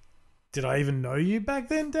 Did I even know you back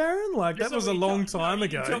then, Darren? Like, that was a long time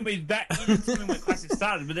ago. You told me back. You didn't tell me when Classic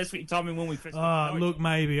started, but that's what you told me when we first. Look,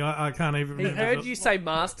 maybe I can't even He remember. heard you say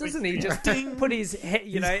Masters, and he just put his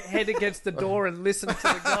head against the door and listened to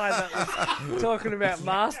the guy that was talking about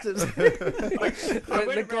Masters.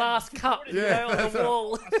 the glass cup, you know, on the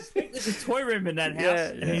wall. I suspect there's a toy room in that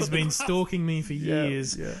house. And he's been stalking me for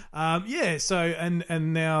years. So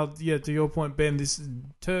and now, to your point, Ben, this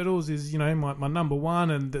Turtles is, you know, my number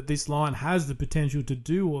one, and that this line has the potential to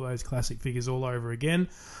do all those classic figures all over again.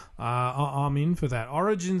 I'm in for that.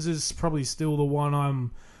 Origins is probably still the one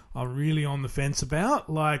I'm really on the fence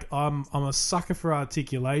about. Like, I'm a sucker for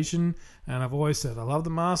articulation, and I've always said I love the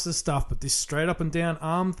Master stuff, but this straight up and down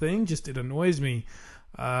arm thing, it annoys me.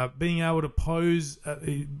 Being able to pose,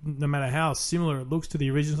 no matter how similar it looks to the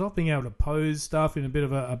original stuff, being able to pose stuff in a bit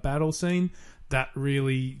of a battle scene, that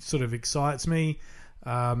really sort of excites me.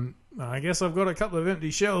 I guess I've got a couple of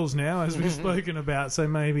empty shelves now, as we've spoken about, so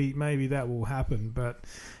maybe that will happen. But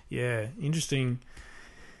yeah, interesting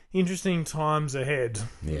times ahead.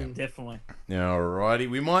 Yeah, definitely. Alrighty,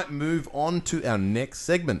 we might move on to our next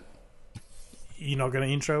segment. You're not going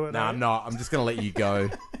to intro it? No, I'm not. I'm just going to let you go.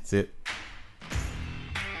 That's it.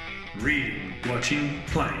 Reading, watching,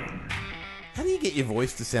 playing. How do you get your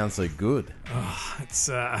voice to sound so good? It's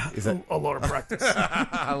a lot of practice.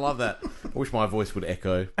 I love that. I wish my voice would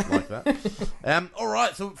echo like that. All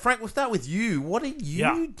right, so Frank, we'll start with you. What are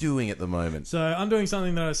you doing at the moment? So I'm doing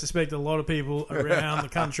something that I suspect a lot of people around the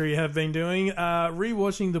country have been doing.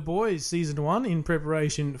 Rewatching The Boys Season 1 in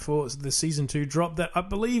preparation for the Season 2 drop that I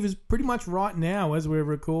believe is pretty much right now as we're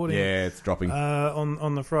recording. Yeah, it's dropping.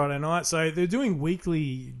 On the Friday night. So they're doing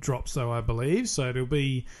weekly drops, though, I believe. So we'll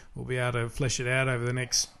be able to flesh it out over the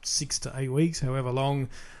next 6 to 8 weeks, however long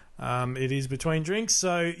it is between drinks.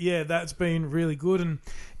 So yeah, that's been really good, and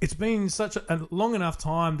it's been such a long enough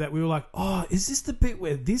time that we were like, oh, is this the bit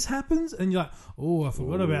where this happens? And you're like, oh, I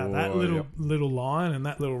forgot about that little line and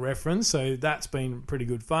that little reference. So that's been pretty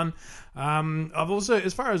good fun. I've also,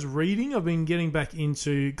 as far as reading, I've been getting back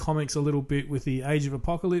into comics a little bit with the Age of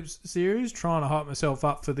Apocalypse series, trying to hype myself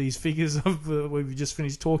up for these figures we've just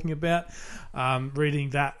finished talking about. Reading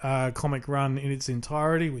that comic run in its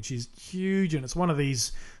entirety, which is huge, and it's one of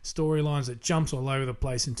these storylines that jumps all over the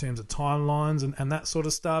place in terms of timelines and that sort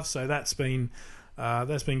of stuff. So that's been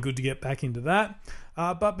good to get back into that.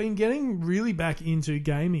 But been getting really back into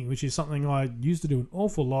gaming, which is something I used to do an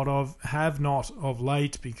awful lot of, have not of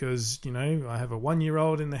late, because, you know, I have a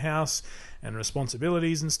 1-year-old in the house and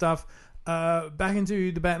responsibilities and stuff. Back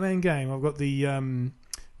into the Batman game. I've got the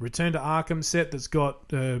Return to Arkham set that's got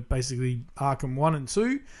basically Arkham 1 and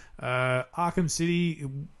 2. Arkham City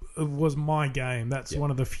was my game. That's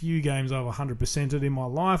one of the few games I've 100%ed in my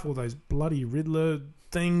life, all those bloody Riddler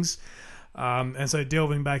things. And so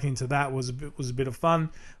delving back into that was a bit of fun.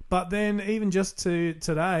 But then even just to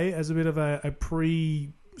today, as a bit of a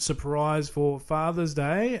pre-surprise for Father's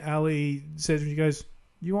Day, Ali says, she goes,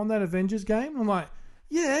 "You want that Avengers game?" I'm like,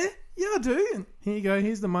 yeah, I do. And here you go.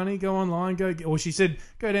 Here's the money. Go online. Or she said,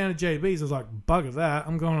 go down to JB's. I was like, bugger that.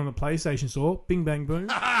 I'm going on the PlayStation store. Bing, bang, boom.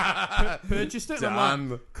 Purchased it. Done. I'm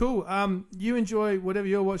like, cool. You enjoy whatever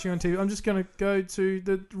you're watching on TV. I'm just going to go to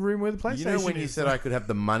the room where the PlayStation is. You know, when you said I could have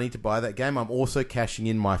the money to buy that game, I'm also cashing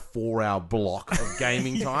in my 4-hour block of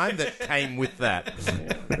gaming time that came with that.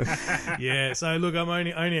 Yeah, so look, I'm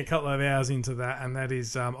only a couple of hours into that, and that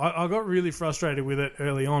is, I got really frustrated with it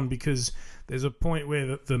early on, because there's a point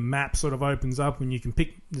where the map sort of opens up when you can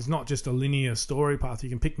pick. There's not just a linear story path. You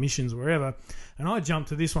can pick missions wherever. And I jumped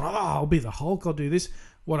to this one. Oh, I'll be the Hulk. I'll do this.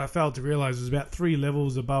 What I failed to realize was about 3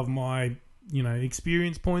 levels above my,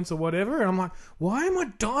 experience points or whatever. And I'm like, why am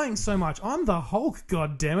I dying so much? I'm the Hulk,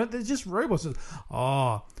 God damn it. They're just robots.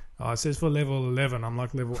 Oh, Oh, it says for level 11. I'm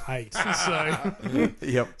like level 8. So,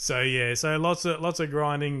 Yep. so lots of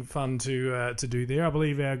grinding fun to do there. I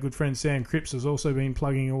believe our good friend Sam Cripps has also been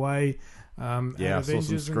plugging away at I saw some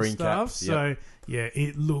Avengers and screen stuff. caps. So, yeah,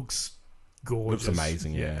 it looks gorgeous. Looks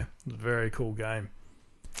amazing, yeah. Very cool game.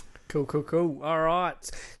 Cool. All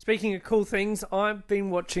right. Speaking of cool things, I've been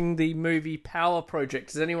watching the movie Power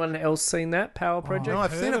Project. Has anyone else seen that, Power Project? No,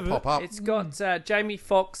 I've seen it pop up. It's got Jamie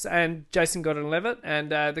Foxx and Jason Gordon-Levitt,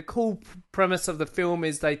 and the cool premise of the film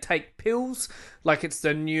is they take pills, like it's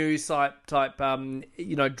the new type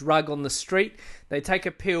drug on the street. They take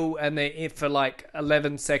a pill, and they for like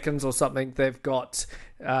 11 seconds or something, they've got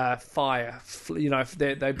fire.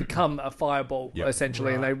 They become a fireball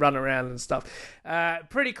essentially, and they run around and stuff.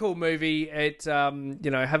 Pretty cool movie. It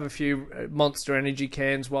have a few Monster Energy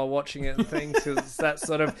cans while watching it and things, because it's that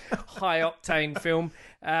sort of high octane film.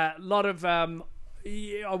 A lot of I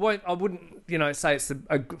wouldn't say it's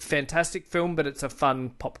a fantastic film, but it's a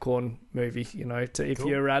fun popcorn movie. If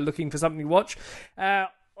you're looking for something to watch.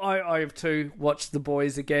 I have to watch The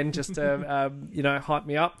Boys again just to hype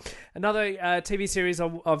me up. Another TV series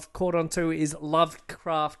I've caught on to is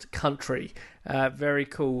Lovecraft Country. Very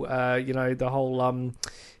cool. The whole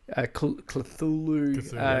Cthulhu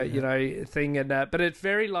thing, and but it's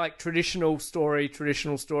very like traditional story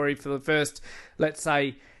for the first, let's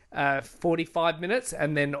say, 45 minutes,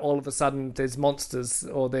 and then all of a sudden there's monsters,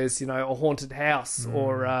 or there's a haunted house,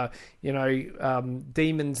 or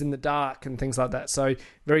demons in the dark and things like that. So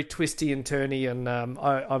very twisty and turny, and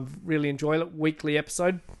I've really enjoyed it. Weekly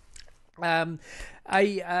episode. A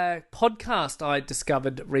podcast I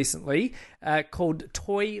discovered recently called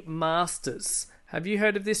Toy Masters. Have you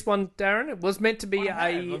heard of this one, Darren? It was meant to be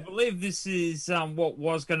I believe this is what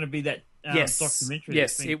was going to be that documentary.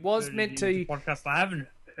 Yes, it was meant to podcast. I haven't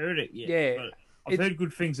heard it yet. Yeah, but I've heard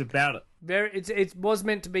good things about it. It was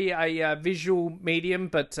meant to be a visual medium,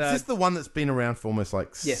 but Is this the one that's been around for almost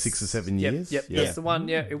like 6 or 7 years? Yep, that's the one.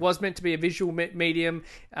 Yeah, it was meant to be a visual medium.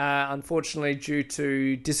 Unfortunately, due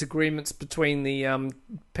to disagreements between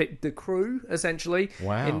the crew, essentially,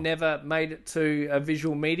 it never made it to a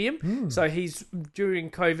visual medium. So during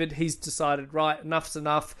COVID, he's decided, right, enough's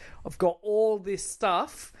enough. I've got all this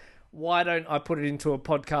stuff. Why don't I put it into a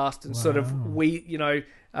podcast and sort of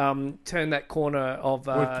turn that corner of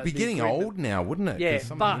it'd be getting old now, wouldn't it? Yeah,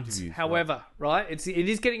 but however, right, it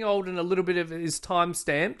is getting old, and a little bit of it is time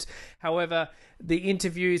stamped. However, the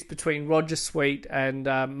interviews between Roger Sweet and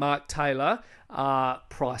Mark Taylor are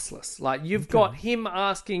priceless. Like, you've got him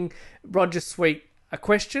asking Roger Sweet a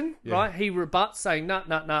question, right? He rebuts, saying, no,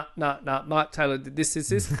 Mark Taylor did this.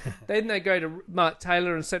 Then they go to Mark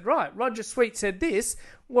Taylor and said, right, Roger Sweet said this.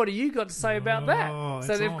 What do you got to say about that?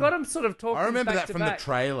 So they've got him sort of talking. I remember back that to from back. the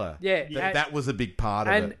trailer. Yeah. That was a big part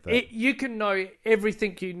of and it. You can know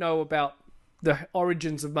everything you know about the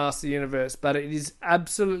origins of Master Universe, but it is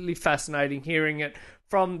absolutely fascinating hearing it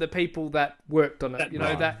from the people that worked on it.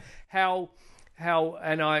 How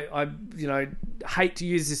and I hate to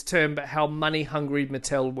use this term, but how money hungry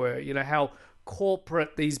Mattel were. How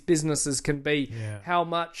corporate these businesses can be. How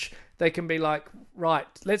much they can be like, right,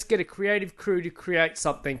 let's get a creative crew to create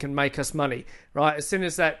something and make us money, right? As soon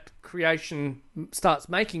as that creation starts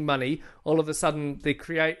making money, all of a sudden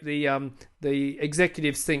the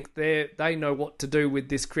executives think they know what to do with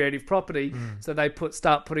this creative property, so they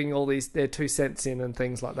start putting all their 2 cents in and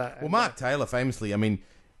things like that. Well, Mark Taylor, famously, I mean,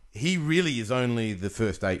 he really is only the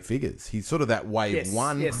first 8 figures. He's sort of that wave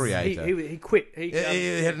one creator. He quit. He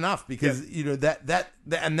had enough because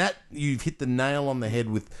that you've hit the nail on the head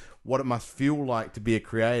with what it must feel like to be a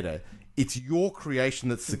creator. It's your creation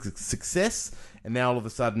that's success, and now all of a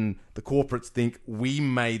sudden the corporates think we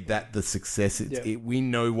made that the success. We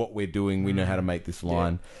know what we're doing. We know how to make this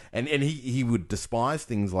line. And he would despise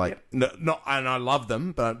things like and I love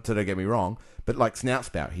them, but don't get me wrong. But like Snout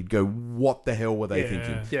Spout, he'd go, "What the hell were they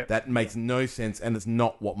thinking? Yeah. That makes no sense, and it's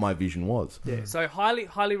not what my vision was." Yeah, so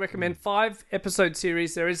highly recommend. 5-episode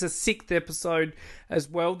series. There is a 6th episode as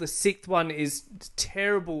well. The 6th one is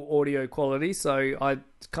terrible audio quality, so I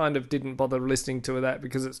kind of didn't bother listening to that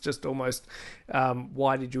because it's just almost,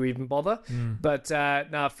 why did you even bother? But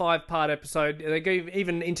 5-part episode. They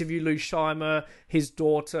even interview Lou Scheimer, his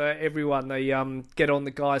daughter, everyone. They get on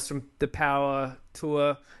the guys from the Power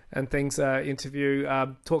Tour and things, interview,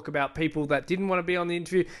 talk about people that didn't want to be on the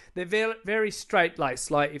interview. They're very, very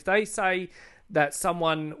straight-laced. Like, if they say that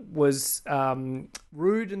someone was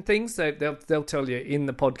rude and things, they'll tell you in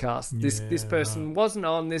the podcast, this person wasn't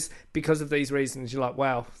on this because of these reasons. You're like,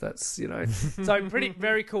 wow, that's, so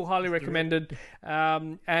very cool, highly recommended.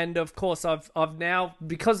 And of course, I've now,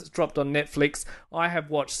 because it's dropped on Netflix, I have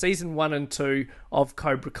watched season 1 and 2 of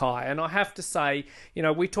Cobra Kai, and I have to say,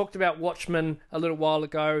 we talked about Watchmen a little while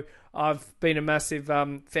ago. I've been a massive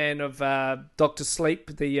fan of Doctor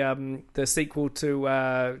Sleep, the sequel to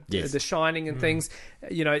The Shining and things.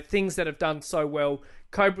 Things that have done so well.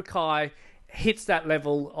 Cobra Kai hits that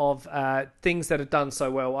level of things that have done so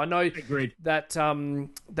well. I know Agreed. that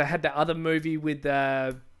they had that other movie with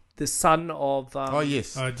the son of. Oh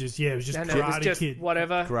yes. It was just and Karate it was just Kid.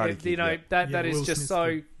 whatever. Karate Kid, yeah. That is Will just Smith's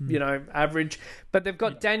so kid. average. But they've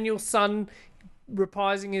got Daniel's son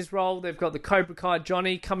reprising his role. They've got the Cobra Kai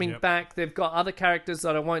Johnny coming back. They've got other characters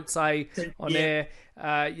that I won't say on air.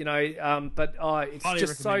 But it's Highly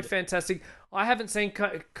just so recommend it. fantastic. I haven't seen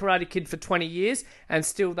Karate Kid for 20 years, and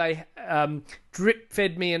still they drip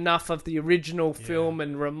fed me enough of the original film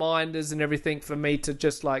and reminders and everything for me to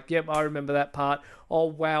just like, yep, I remember that part. Oh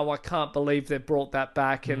wow, I can't believe they brought that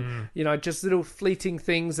back, and just little fleeting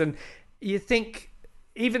things. And you think,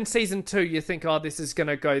 even season 2, you think, oh, this is going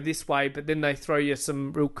to go this way, but then they throw you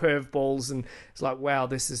some real curveballs, and it's like, wow,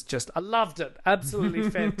 this is just, I loved it. Absolutely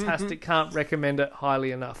fantastic. Can't recommend it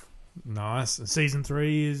highly enough. Nice. And season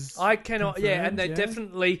 3 is. I cannot, and they confirmed,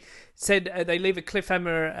 definitely said they leave a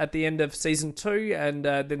cliffhanger at the end of season 2, and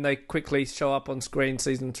then they quickly show up on screen.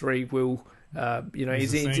 Season 3 will,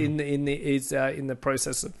 is in the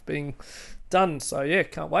process of being done. So yeah,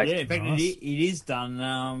 can't wait. Yeah, in fact, Nice. it is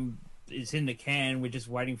done. It's in the can. We're just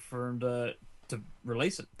waiting for him to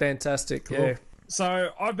release it. Fantastic. Cool. Yeah. So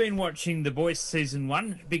I've been watching The Boys season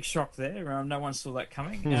 1. Big shock there. No one saw that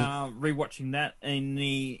coming. Rewatching that in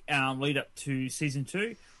the lead up to season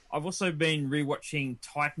 2. I've also been rewatching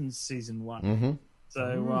Titans season 1. Mm-hmm.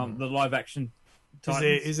 So the live action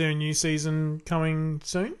Titans. Is there a new season coming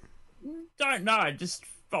soon? Don't know. I just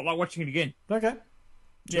felt like watching it again. Okay.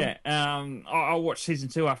 Yeah. I'll watch season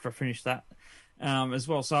 2 after I finish that as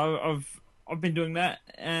well. So I've been doing that,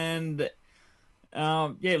 and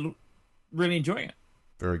look, really enjoying it.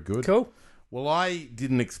 Very good. Cool. Well, I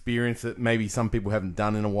didn't experience it. Maybe some people haven't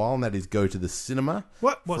done in a while, and that is go to the cinema.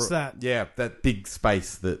 What's that? Yeah, that big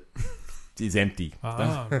space that is empty.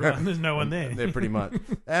 Oh, right. There's no one there. There, pretty much.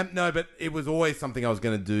 No, but it was always something I was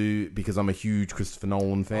going to do because I'm a huge Christopher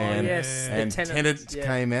Nolan fan. Oh, yes. The And Tenet, Tenet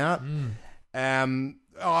came out.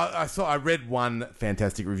 I read one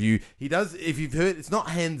fantastic review. He does, if you've heard, it's not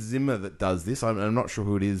Hans Zimmer that does this. I'm not sure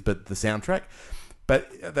who it is, but the soundtrack.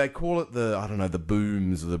 But they call it the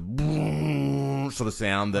booms, or the sort of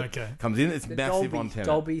sound that comes in. It's The massive on Tenet.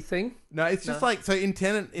 Dolby thing. No, it's just like, so in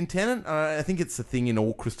Tenet, I think it's the thing in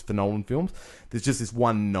all Christopher Nolan films. There's just this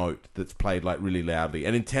one note that's played like really loudly,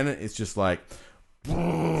 and in Tenet, it's just like,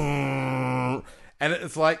 and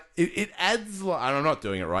it's like it adds. Like, and I'm not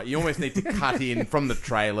doing it right. You almost need to cut in from the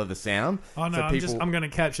trailer the sound. Oh no, so I'm going to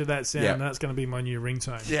capture that sound. Yeah. And that's going to be my new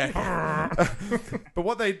ringtone. Yeah. But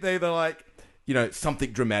what they're like,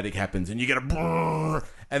 something dramatic happens and you get a brrr,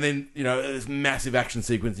 and then, this massive action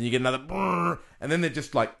sequence and you get another brrr, and then they're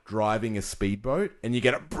just like driving a speedboat and you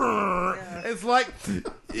get a brrr. Yeah. It's like,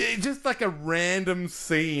 it's just like a random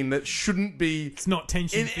scene that shouldn't be. It's not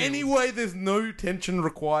tension in filled. any way. There's no tension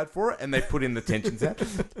required for it, and they put in the tension sound.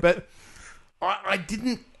 But I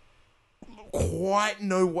didn't quite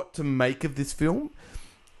know what to make of this film.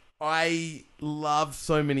 I love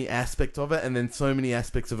so many aspects of it, and then so many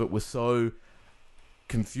aspects of it were so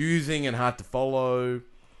confusing and hard to follow.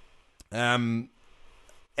 And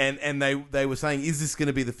they were saying, is this going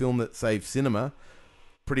to be the film that saves cinema?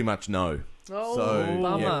 Pretty much no. Oh, So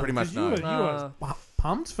bummer. yeah, pretty much You no. were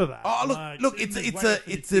pumped for that. Oh look, There's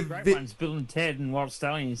it's a great bit. ones, Bill and Ted and Wild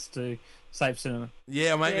Stallions to save cinema.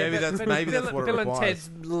 Yeah, mate, maybe that's what it Bill and requires. Ted's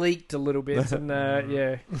leaked a little bit, and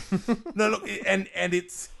yeah. No, look, and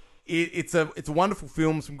it's a wonderful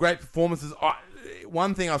film, some great performances.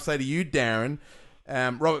 One thing I'll say to you, Darren,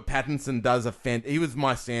 Robert Pattinson does he was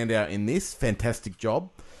my standout in this. Fantastic job.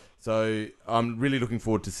 So I'm really looking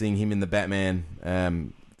forward to seeing him in the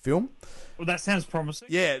Batman film. Well, that sounds promising.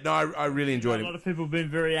 Yeah, no, I really enjoyed A him. lot of people have been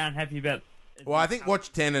very unhappy about. Well, I think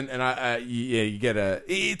watch 10 and you get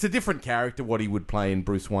it's a different character what he would play in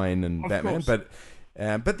Bruce Wayne and Of Batman, course. but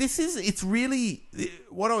it's really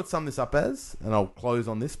what I would sum this up as, and I'll close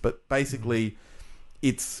on this, but basically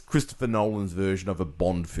it's Christopher Nolan's version of a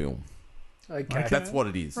Bond film. Okay. That's what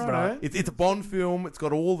it is. Right. It's a Bond film. It's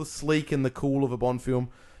got all the sleek and the cool of a Bond film,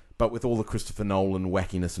 but with all the Christopher Nolan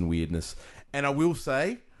wackiness and weirdness. And I will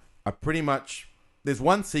say, I pretty much there's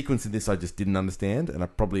one sequence in this I just didn't understand, and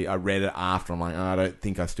I read it after. I'm like, I don't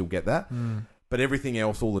think I still get that. But everything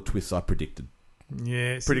else, all the twists I predicted.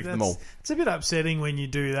 Yeah, Predict them all. It's a bit upsetting when you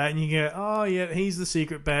do that and you go, oh, yeah, he's the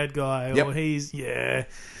secret bad guy. Yep. Or he's,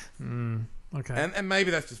 okay. And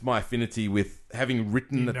maybe that's just my affinity with having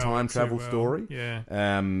written a time travel story. Yeah.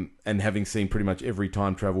 And having seen pretty much every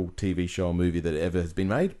time travel TV show or movie that ever has been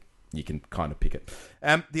made, you can kind of pick it.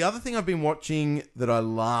 The other thing I've been watching that I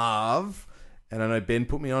love, and I know Ben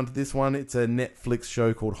put me onto this one, it's a Netflix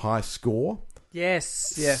show called High Score.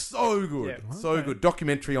 Yes, yeah. So good. Yeah. So good.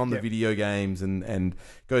 Documentary on the video games and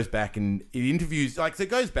goes back and it interviews, so it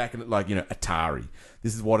goes back and Atari.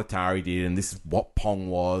 This is what Atari did and this is what Pong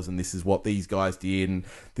was and this is what these guys did and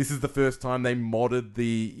this is the first time they modded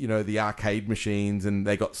the arcade machines and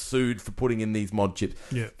they got sued for putting in these mod chips.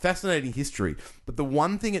 Yeah. Fascinating history. But the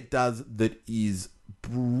one thing it does that is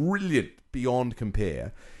brilliant beyond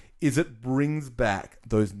compare is it brings back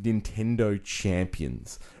those Nintendo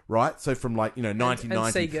champions. Right, so from 1990,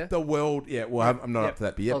 and Sega. the world. Yeah, well, I'm not up to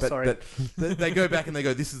that bit yet, but they go back and they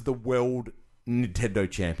go, this is the world Nintendo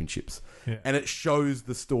Championships, and it shows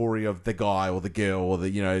the story of the guy or the girl or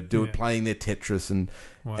the playing their Tetris and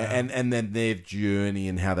then their journey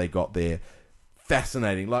and how they got there.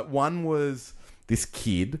 Fascinating. Like one was this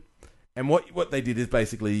kid, and what they did is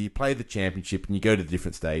basically you play the championship and you go to the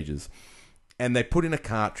different stages, and they put in a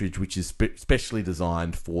cartridge which is specially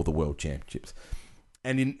designed for the World Championships.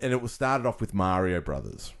 And it was started off with Mario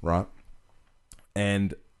Brothers, right?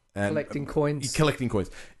 And collecting coins. Collecting coins.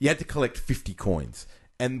 You had to collect 50 coins.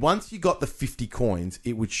 And once you got the 50 coins,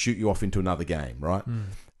 it would shoot you off into another game, right?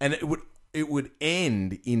 And it would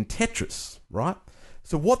end in Tetris, right?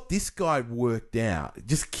 So what this guy worked out,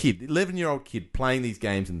 just 11-year-old kid playing these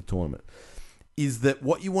games in the tournament, is that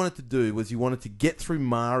what you wanted to do was you wanted to get through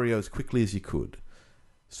Mario as quickly as you could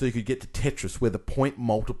so you could get to Tetris where the point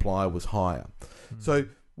multiplier was higher. So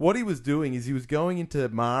what he was doing is he was going into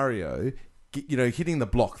Mario, hitting the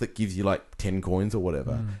block that gives you 10 coins or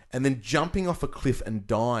whatever, and then jumping off a cliff and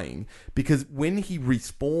dying because when he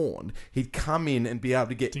respawned, he'd come in and be able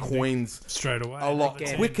to get coins straight away a lot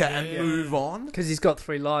quicker and move on. Because he's got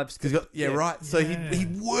 3 lives. Right. So he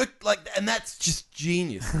worked and that's just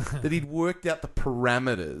genius that he'd worked out the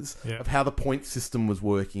parameters of how the point system was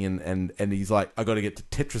working and he's like, I got to get to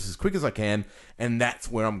Tetris as quick as I can and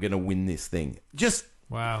that's where I'm going to win this thing. Just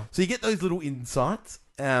wow. So you get those little insights.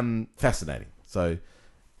 Fascinating. So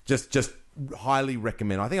just highly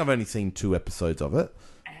recommend. I think I've only seen 2 episodes of it.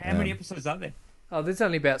 How many episodes are there? Oh, there's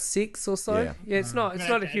only about 6 or so. Yeah, it's not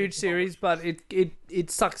a huge series, but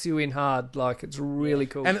it sucks you in hard. It's really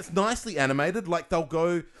cool. And it's nicely animated.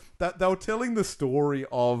 They were telling the story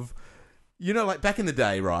of, back in the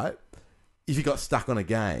day, right? If you got stuck on a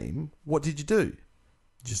game, what did you do?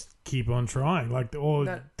 Just keep on trying.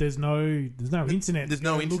 There's no internet. There's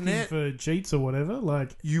no looking internet for cheats or whatever.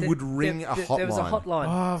 You would ring a hotline. There was a hotline.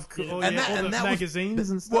 Oh, of course. And all the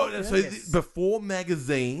magazines and stuff. Before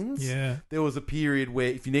magazines, there was a period where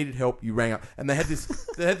if you needed help, you rang up, and they had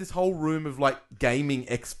this whole room of gaming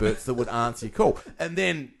experts that would answer your call. And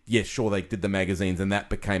then, they did the magazines, and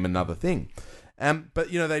that became another thing. But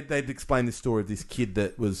they'd explain this story of this kid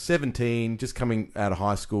that was 17, just coming out of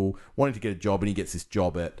high school, wanting to get a job, and he gets this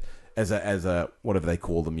job as a whatever they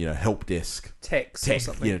call them, help desk, tech or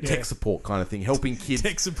something, tech support kind of thing, helping kids.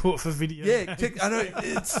 Tech support for video. Yeah, I know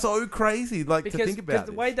it's so crazy, to think about. Because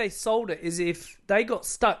the way they sold it is, if they got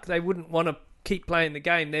stuck, they wouldn't want to keep playing the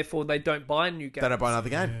game. Therefore, they don't buy a new game. They don't buy another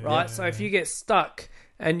game, right? So if you get stuck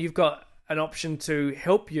and you've got an option to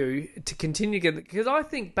help you to continue getting, because I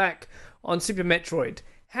think back on Super Metroid,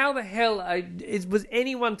 how the hell was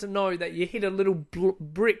anyone to know that you hit a little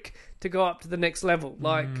brick to go up to the next level?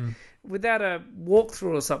 Without a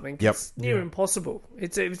walkthrough or something, it's near impossible.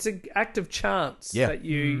 It's an act of chance that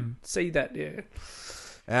you see that.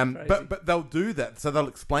 But they'll do that, so they'll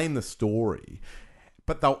explain the story,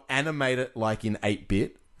 but they'll animate it in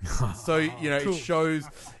 8-bit. So it shows.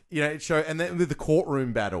 And then with the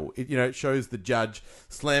courtroom battle, it shows the judge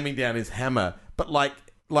slamming down his hammer, but like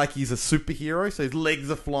he's a superhero, so his legs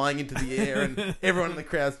are flying into the air and everyone in the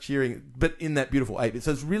crowd's cheering, but in that beautiful 8-bit.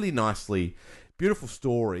 So it's really beautiful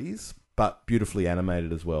stories, but beautifully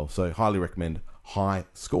animated as well. So highly recommend High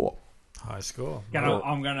Score. High Score.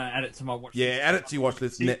 I'm going to add it to my watch list. Yeah, add it to your watch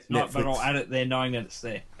list. Netflix. But I'll add it there knowing that it's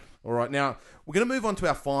there. All right, now we're going to move on to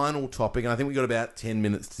our final topic, and I think we've got about 10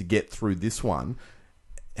 minutes to get through this one.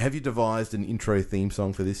 Have you devised an intro theme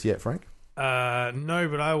song for this yet, Frank? No,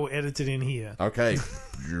 but I will edit it in here. Okay.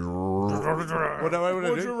 What do I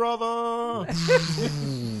Would you rather?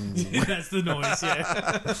 That's the noise,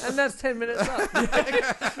 yeah. And that's 10 minutes up.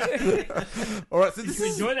 All right, so this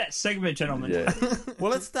is Enjoy that segment, gentlemen.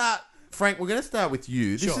 well. Let's start, Frank. We're going to start with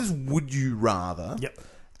you. This Sure. is Would You Rather. Yep.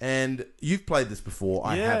 And you've played this before.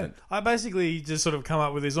 I haven't. I basically just sort of come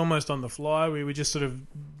up with this almost on the fly. We were just sort of,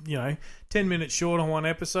 10 minutes short on one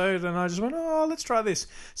episode, and I just went, let's try this.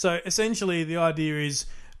 So essentially, the idea is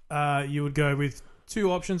you would go with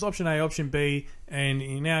two options, option A, option B, and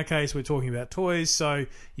in our case, we're talking about toys. So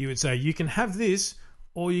you would say you can have this,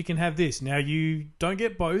 or you can have this. Now, you don't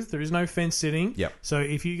get both. There is no fence sitting. Yep. So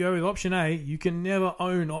if you go with option A, you can never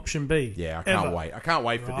own option B. Yeah, I can't Ever. wait. I can't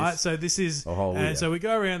wait for Right, this. so this is, Oh, yeah. and so we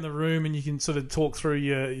go around the room and you can sort of talk through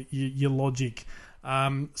your logic.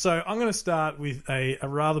 So I'm going to start with a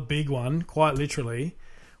rather big one, quite literally.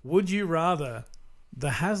 Would you rather the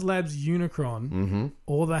HasLabs Unicron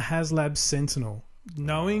or the HasLabs Sentinel,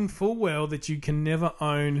 knowing full well that you can never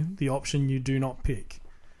own the option you do not pick?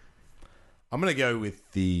 I'm going to go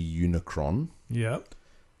with the Unicron. Yep.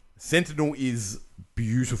 Sentinel is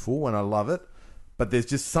beautiful and I love it, but there's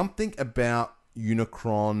just something about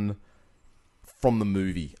Unicron from the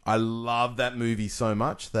movie. I love that movie so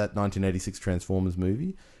much, that 1986 Transformers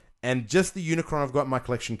movie, and just the Unicron I've got in my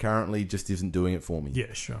collection currently just isn't doing it for me.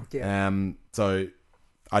 Yeah, sure. Yeah. So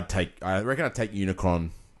I reckon I'd take Unicron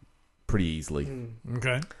pretty easily.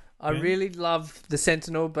 Okay. I really love the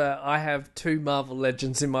Sentinel, but I have two Marvel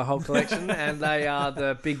Legends in my whole collection, and they are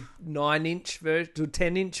the big 9-inch version,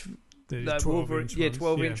 10-inch. The The 12-inch ones,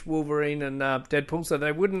 12-inch Wolverine and Deadpool, so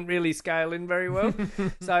they wouldn't really scale in very well.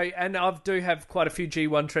 And I do have quite a few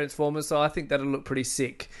G1 Transformers, so I think that'll look pretty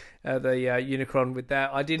sick. The Unicron with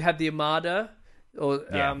that. I did have the Armada, or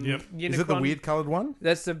Yeah. Yep. Unicron. Is it the weird coloured one?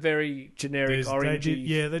 That's a very generic orangey.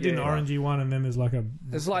 They did an orangey one, and then there's like a.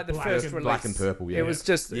 It's like the black first and- release. Black and purple, yeah. It was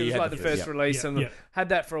just, Yeah, it you was had like the the first- first yeah. release, Yeah, and yeah. had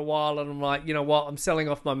that for a while, and I'm like, you know what, I'm selling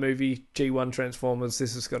off my movie G1 Transformers,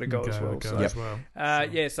 this has got to go as well. Go So, as well.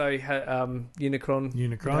 Unicron would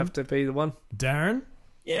Unicron. have to be the one. Darren,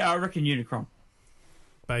 Yeah, I reckon Unicron.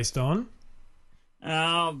 based on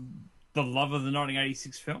The love of the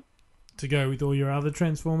 1986 film. to go with all your other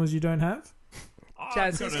Transformers you don't have.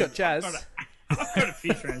 Jazz, he's got Jazz. I've got a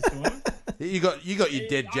few Transformers. You got your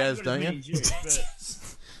dead I've Jazz, got don't as you? many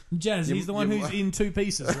as but- Jazz, he's the one who's in two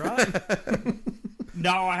pieces, right?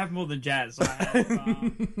 No, I have more than Jazz. I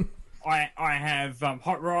have, I have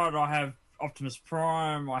Hot Rod. I have Optimus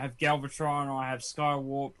Prime. I have Galvatron. I have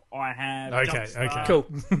Skywarp. I have. Okay, Jumpstar, okay. Cool.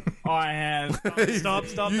 I have. Stop. You That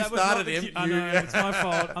was started not the him. cue- I know, it's my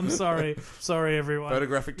fault. I'm sorry. Sorry, everyone.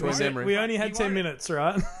 Photographic toy memory. We only had You 10 won't. minutes,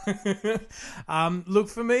 right? Look,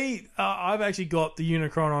 for me, I've actually got the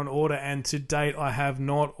Unicron on order, and to date, I have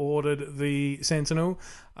not ordered the Sentinel,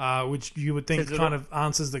 which you would think Sentinel. kind of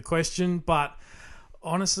answers the question. But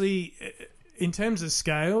honestly, in terms of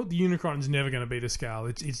scale, the Unicron's never going to beat a scale.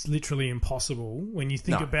 It's literally impossible when you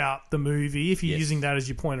think No. about the movie. If you're Yes. using that as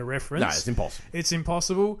your point of reference, No, it's impossible. it's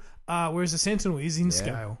impossible. Whereas the Sentinel is in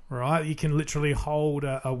scale, right? You can literally hold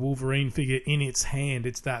a Wolverine figure in its hand.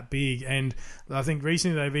 It's that big. And I think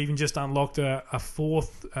recently they've even just unlocked a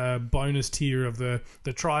fourth bonus tier of the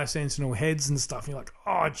Tri-Sentinel heads and stuff. You're like,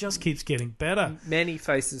 oh, it just keeps getting better. Many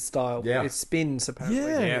Faces style. Yeah. It spins, apparently.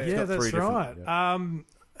 it's got that's three right. different-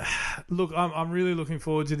 Look, I'm really looking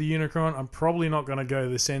forward to the Unicron. I'm probably not going to go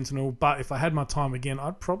the Sentinel, but if I had my time again,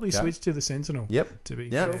 I'd probably Okay. switch to the Sentinel. Yep. To be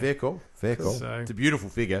Yeah, fair. fair call. Fair call. So- It's a beautiful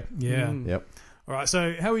figure. Yeah. Yep. All right.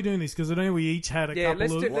 So how are we doing this? Because I know we each had a Yeah,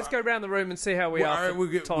 couple of. let's go around the room and see how we are for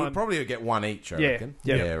We'll time. probably get one each, I Yeah, reckon.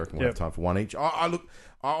 yeah. I reckon we'll have time for one each.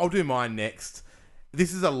 I'll do mine next.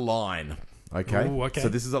 This is a line, okay? Ooh, okay. So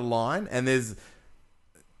this is a line, and there's...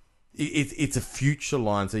 It's a future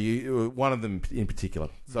line, so one of them in particular.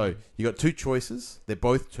 So you got two choices. They're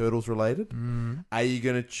both turtles related. Are you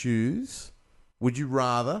going to choose? Would you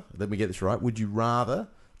rather? Let me get this right. Would you rather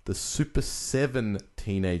the Super 7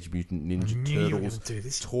 Teenage Mutant Ninja knew you were Turtles gonna do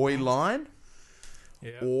this. toy line,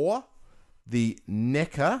 Yeah. or the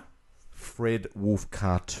NECA Fred Wolf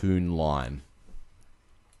cartoon line?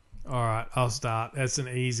 All right, I'll start. That's an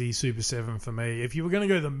easy Super 7 for me. If you were going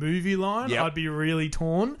to go the movie line, Yep. I'd be really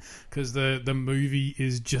torn because the movie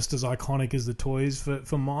is just as iconic as the toys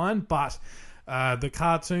for mine. But the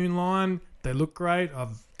cartoon line, they look great.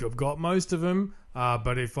 I've got most of them.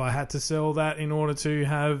 But if I had to sell that in order to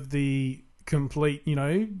have the complete,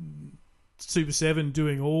 Super 7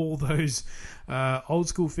 doing all those old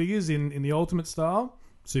school figures in the Ultimate style,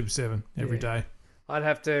 Super 7 every day. I'd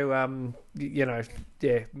have to,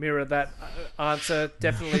 mirror that answer.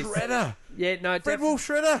 Definitely. Shredder! Yeah, no, Fred Wolf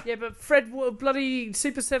Shredder! Yeah, but Fred, bloody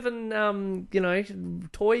Super 7,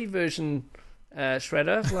 toy version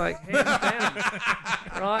Shredder, like hands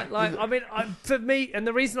down, right? Like, I mean, for me, and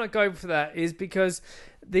the reason I go for that is because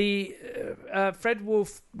the Fred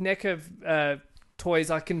Wolf NECA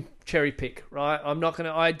toys I can cherry pick, right?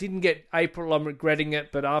 I didn't get April, I'm regretting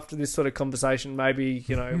it, but after this sort of conversation, maybe,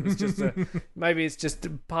 it was just maybe it's just a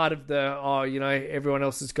part of the, everyone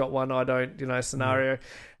else has got one, I don't, scenario.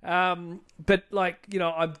 But like,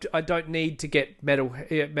 I don't need to get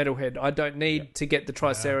Metalhead. I don't need to get the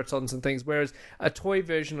Triceratons and things. Whereas a toy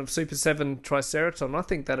version of Super 7 Triceraton, I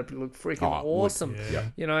think that'd look freaking awesome.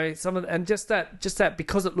 And just that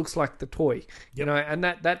because it looks like the toy, and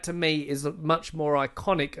that to me is much more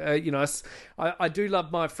iconic. I do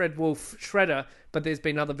love my Fred Wolf Shredder, but there's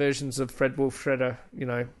been other versions of Fred Wolf Shredder,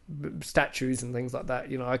 statues and things like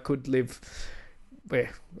that. I could live. Yeah,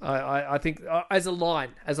 I think as a line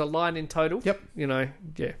in total. Yep.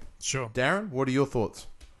 Yeah. Sure. Darren, what are your thoughts?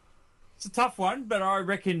 It's a tough one, but I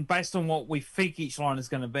reckon based on what we think each line is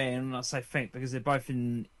going to be, and I say think because they're both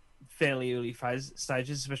in fairly early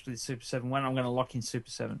stages, especially the Super 7 one, I'm going to lock in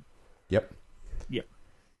Super 7. Yep.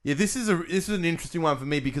 Yeah, this is an interesting one for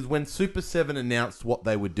me because when Super 7 announced what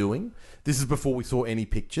they were doing, this is before we saw any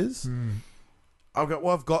pictures.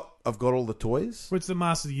 I've got all the toys. Well, it's the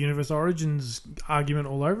Master of the Universe Origins argument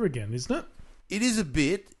all over again, isn't it? It is a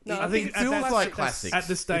bit. No, I think it feels like classics. At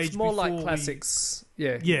the stage It's more like before classics.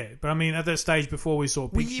 Yeah. Yeah, but I mean, at that stage before we saw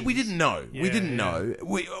pictures. We didn't know. We didn't know.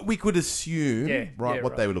 We could assume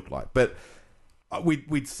what they would look like. But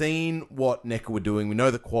we'd seen what NECA were doing. We know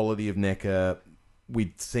the quality of NECA.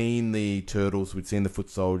 We'd seen the Turtles. We'd seen the Foot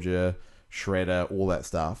Soldier, Shredder, all that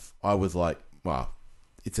stuff. I was like, well,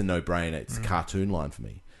 it's a no-brainer. It's a cartoon line for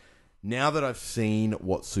me. Now that I've seen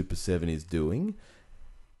what Super 7 is doing,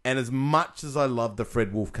 and as much as I love the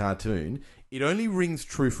Fred Wolf cartoon, it only rings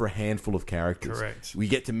true for a handful of characters. Correct. We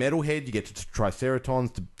get to Metalhead, you get to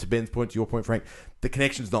Triceratons, to Ben's point, to your point, Frank, the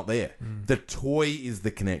connection's not there. The toy is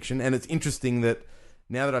the connection, and it's interesting that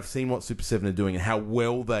now that I've seen what Super 7 are doing and how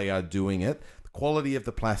well they are doing it, the quality of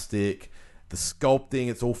the plastic, the sculpting,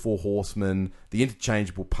 it's all 4 horsemen, the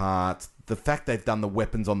interchangeable parts, the fact they've done the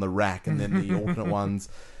weapons on the rack and then the alternate ones.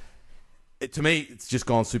 To me, it's just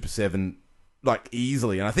gone Super 7 like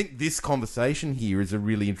easily. And I think this conversation here is a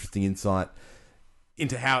really interesting insight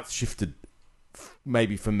into how it's shifted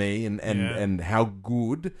maybe for me and how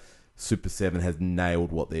good Super 7 has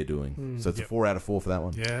nailed what they're doing. So it's a 4 out of 4 for that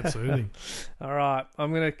one. Yeah, absolutely. All right.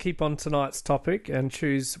 I'm going to keep on tonight's topic and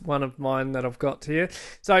choose one of mine that I've got here.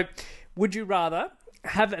 So, would you rather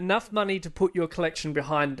have enough money to put your collection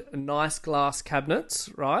behind nice glass cabinets,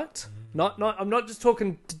 right? I'm not just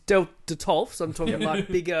talking Detolfs. I'm talking like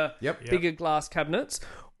bigger glass cabinets.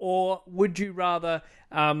 Or would you rather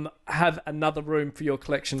have another room for your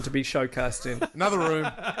collection to be showcased in? Another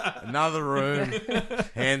room,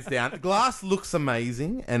 hands down. Glass looks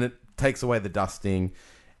amazing, and it takes away the dusting,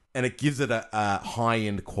 and it gives it a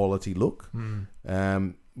high-end quality look.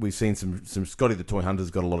 We've seen some Scotty the Toy Hunter's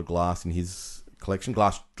got a lot of glass in his collection,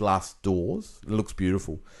 glass doors. It looks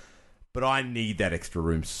beautiful, but I need that extra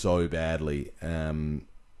room so badly.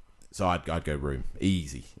 So I'd go room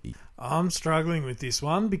easy. I'm struggling with this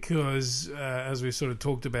one because, as we sort of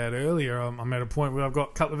talked about earlier, I'm at a point where I've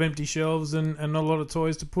got a couple of empty shelves and not a lot of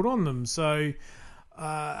toys to put on them. So,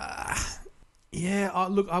 I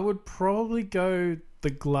would probably go the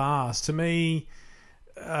glass. To me,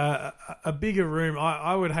 a bigger room,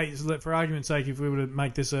 I would hate, for argument's sake, if we were to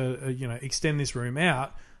make this extend this room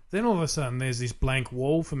out, then all of a sudden there's this blank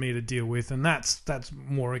wall for me to deal with, and that's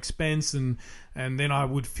more expense, and then I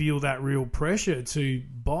would feel that real pressure to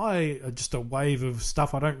buy just a wave of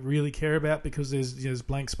stuff I don't really care about because there's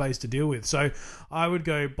blank space to deal with. So I would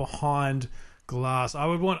go behind glass.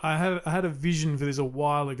 I had a vision for this a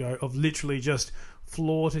while ago of literally just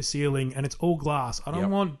floor to ceiling, and it's all glass. I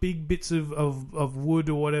don't want big bits of wood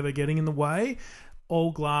or whatever getting in the way.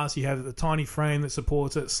 All glass. You have the tiny frame that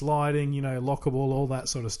supports it, sliding, lockable, all that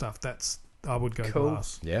sort of stuff. I would go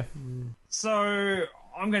glass. Yeah. So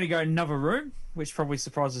I'm going to go another room, which probably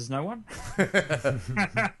surprises no one.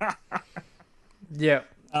 Yeah.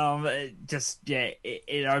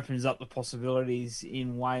 It opens up the possibilities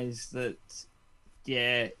in ways that,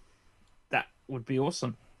 that would be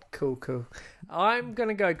awesome. Cool. I'm going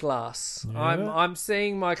to go glass. Yeah. I'm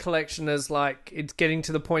seeing my collection as like it's getting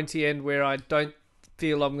to the pointy end where I don't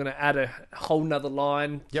feel I'm going to add a whole nother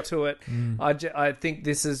line to it. I think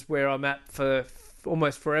this is where I'm at for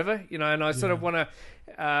almost forever, and I sort of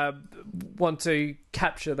want to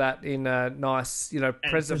capture that in a nice,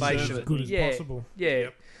 preservation. As good as possible. Yeah.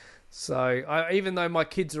 Yep. So even though my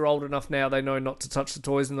kids are old enough now, they know not to touch the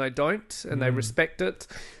toys and they don't, and they respect it.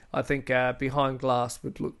 I think behind glass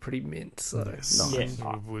would look pretty mint. So Yes.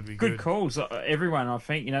 Yeah. Would be Good calls, everyone. I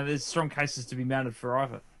think there's strong cases to be mounted for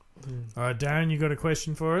either. All right, Darren, you got a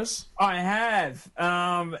question for us? I have,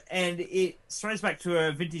 and it strays back to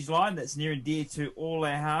a vintage line that's near and dear to all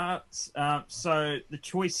our hearts. So the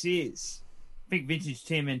choice is: big vintage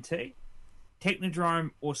TMNT,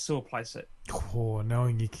 Technodrome, or Sewer Playset. Oh,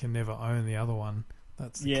 knowing you can never own the other one.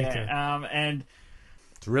 That's the kicker. And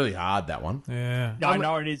It's really hard, that one. Yeah. I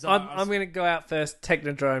know it is. I'm going to go out first.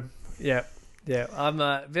 Technodrome. Yeah. Yeah, I'm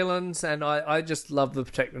villains, and I just love the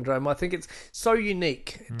Technodrome. I think it's so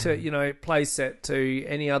unique to playset to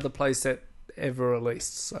any other playset ever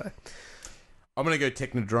released. So I'm going to go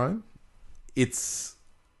Technodrome. It's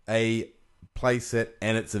a playset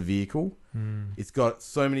and it's a vehicle. It's got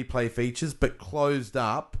so many play features, but closed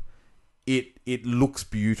up, it looks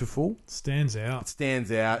beautiful. Stands out. It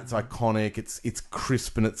stands out. It's iconic. It's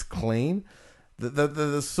crisp and it's clean.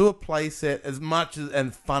 The Sewer playset, as much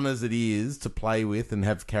and fun as it is to play with and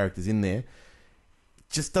have characters in there,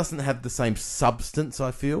 just doesn't have the same substance. I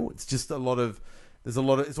feel it's just there's a lot of. It's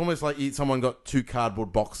almost like someone got two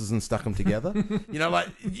cardboard boxes and stuck them together. Like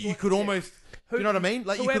you could almost. Do you know what I mean?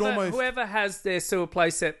 Like whoever has their Sewer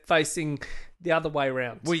playset facing the other way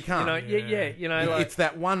around. Well, you can't. It's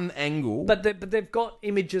that one angle. But they've got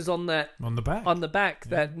images on the back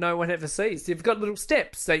that no one ever sees. You've got little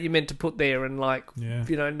steps that you're meant to put there, and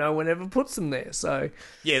no one ever puts them there. So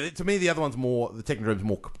to me, the other one's more. The Technodrome's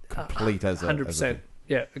more complete as a 100%.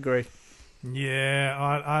 Yeah, agree.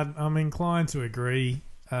 Yeah, I'm inclined to agree.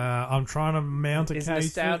 I'm trying to mount a Is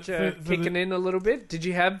case. nostalgia kicking in a little bit? Did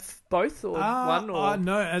you have both or one? Or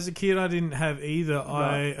no, as a kid I didn't have either.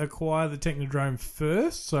 Right. I acquired the Technodrome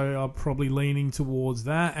first, so I'm probably leaning towards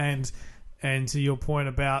that. And to your point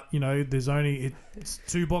about there's only it's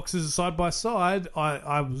two boxes side by side.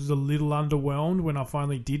 I was a little underwhelmed when I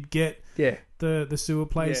finally did get the Sewer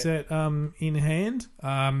playset in hand.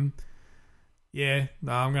 I'm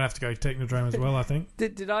gonna have to go Technodrome as well. I think.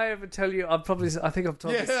 Did I ever tell you? I think I've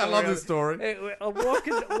told. Yeah, this story. I love this story.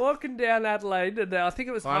 I'm walking down Adelaide, and I think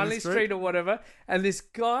it was Harley Street or whatever, and this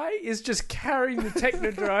guy is just carrying the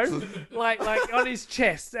Technodrome like on his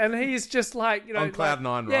chest, and he's just on cloud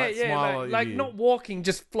nine, right? Yeah, like not walking,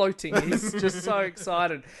 just floating. He's just so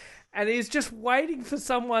excited. And he's just waiting for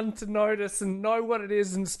someone to notice and know what it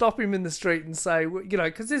is and stop him in the street and say,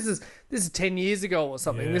 because this is 10 years ago or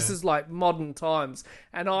something. Yeah. This is like modern times.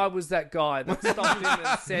 And I was that guy that stopped him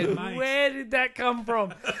and said, where did that come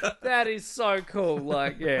from? That is so cool.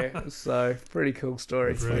 So pretty cool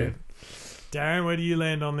story. Brilliant. Darren, where do you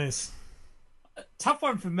land on this? Tough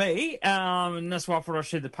one for me, and that's why I thought I'd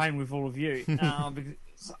share the pain with all of you.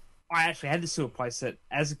 Because I actually had the Sewer playset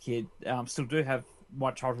as a kid. Still do have my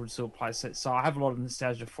childhood Sewer playset, so I have a lot of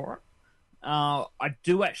nostalgia for it. I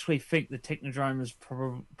do actually think the Technodrome is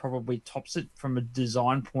probably tops it from a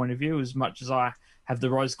design point of view. As much as I have the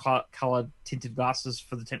rose-coloured tinted glasses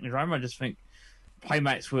for the Technodrome, I just think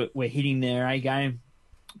Playmates were hitting their A game,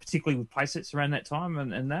 particularly with playsets around that time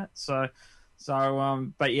and that.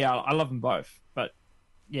 But yeah, I love them both. But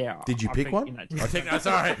yeah, did you pick one?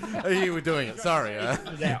 Sorry, you were doing it. Sorry,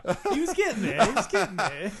 he was getting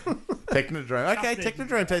there. Technodrome. Okay,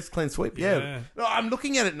 Technodrome takes a clean sweep. Yeah. No, I'm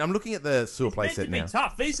looking at it, and I'm looking at the Sewer playset now.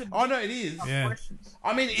 Tough. These are no, it is. questions.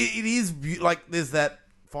 I mean, it is there's that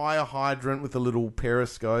fire hydrant with a little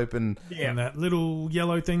periscope and that little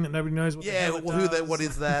yellow thing that nobody knows what the hell it does. What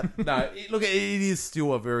is that? No, look, it is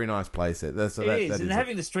still a very nice playset.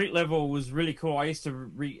 Having the street level was really cool. I used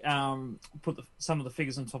to put some of the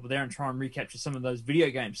figures on top of there and try and recapture some of those video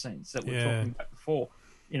game scenes that we were talking about before.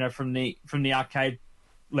 From the arcade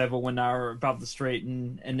level when they were above the street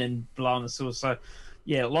and then below in the sewer. So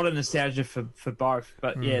a lot of nostalgia for both.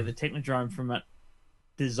 But the Technodrome from a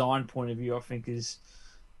design point of view, I think is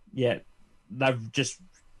they've just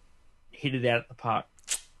hit it out at the park.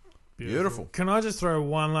 Beautiful. Can I just throw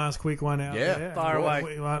one last quick one out there? Fire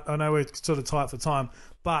away. I know we're sort of tight for time,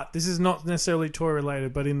 but this is not necessarily toy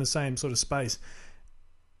related, but in the same sort of space.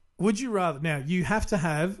 Would you rather... Now, you have to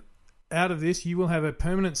have... Out of this, you will have a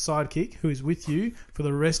permanent sidekick who is with you for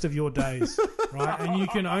the rest of your days, right? And you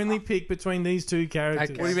can only pick between these two characters.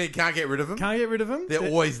 Okay. What do you mean? Can't get rid of them? Can't get rid of them. They're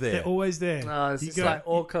always there. They're always there. Oh, is this like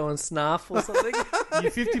Orko and Snarf or something?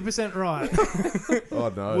 You're 50% right.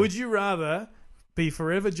 Oh, no. Would you rather be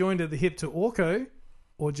forever joined at the hip to Orko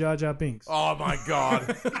or Jar Jar Binks? Oh, my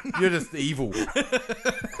God. You're just evil.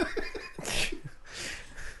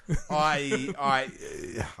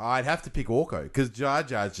 I'd have to pick Orko because Jar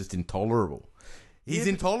Jar's just intolerable. He's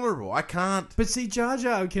intolerable. I can't. But see, Jar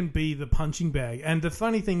Jar can be the punching bag. And the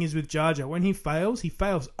funny thing is with Jar Jar, when he fails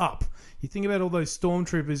up. You think about all those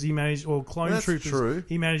stormtroopers he managed, or clone troopers true.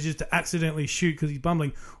 he manages to accidentally shoot because he's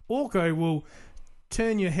bumbling. Orko will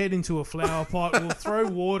turn your head into a flower pot, will throw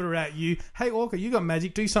water at you. Hey, Orko, you got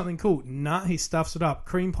magic, do something cool. Nah, he stuffs it up.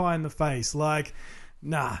 Cream pie in the face. Like,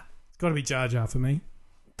 nah, it's got to be Jar Jar for me.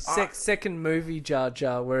 Second movie Jar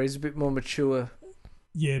Jar, where he's a bit more mature.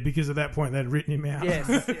 Yeah, because at that point they'd written him out.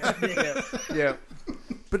 Yes. Yeah.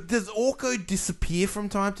 But does Orko disappear from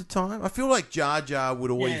time to time? I feel like Jar Jar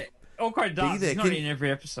would always... Yeah, Orko does. there. He's not in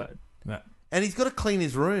every episode. And he's got to clean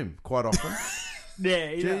his room quite often.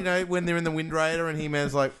 Yeah, You know, when they're in the Wind Raider and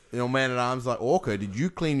He-Man's like, Man at Arms like, Orko, did you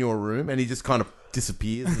clean your room? And he just kind of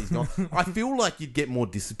disappears and he's gone. I feel like you'd get more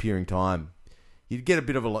disappearing time. You'd get a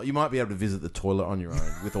bit of a lot. You might be able to visit the toilet on your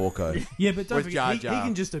own with Orko. Yeah, but don't Where's forget, Jar he Jar?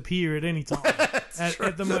 can just appear at any time.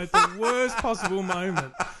 at the worst possible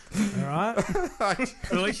moment. All right? But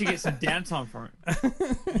at least you get some downtime from it.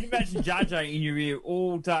 Can you imagine Jar Jar in your ear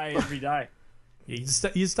all day, every day?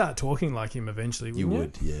 You'd start talking like him eventually, You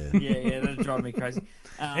wouldn't would, yeah. Yeah, that'd drive me crazy.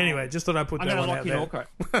 Anyway, just thought I'd put I'm that going one to out lock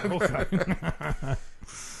there. in Orko. Okay.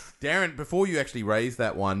 Darren, before you actually raised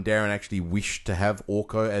that one, Darren actually wished to have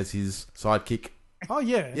Orko as his sidekick. Oh,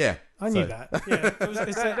 yeah. Yeah. I knew so- that. Yeah.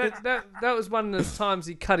 That was one of the times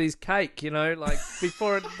he cut his cake, like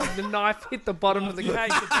before the knife hit the bottom of the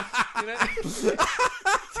cake.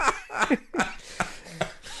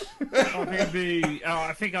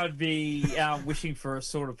 I think I'd be wishing for a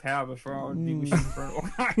sword of power before I would be wishing for an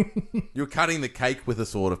Orko. You're cutting the cake with a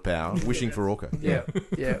sword of power, wishing for Orko. Yeah.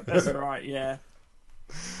 That's right, yeah.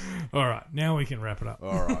 All right. Now we can wrap it up.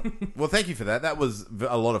 All right. Well, thank you for that. That was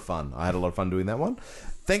a lot of fun. I had a lot of fun doing that one.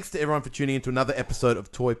 Thanks to everyone for tuning in to another episode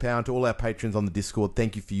of Toy Power. And to all our patrons on the Discord,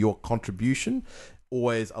 thank you for your contribution.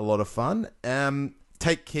 Always a lot of fun.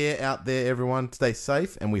 Take care out there, everyone. Stay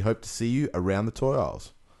safe, and we hope to see you around the toy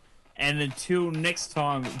aisles. And until next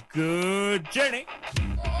time, good journey.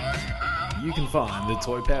 You can find the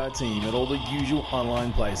Toy Power team at all the usual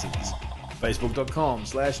online places.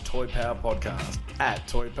 Facebook.com/Toy Power Podcast, at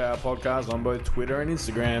Toy Power Podcast on both Twitter and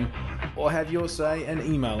Instagram, or have your say and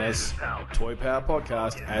email us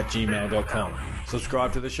toypowerpodcast@gmail.com.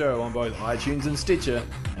 Subscribe to the show on both iTunes and Stitcher,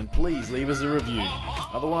 and please leave us a review.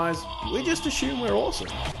 Otherwise, we just assume we're awesome.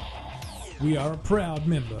 We are a proud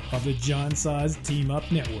member of the Giant Size Team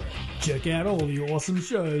Up Network. Check out all the awesome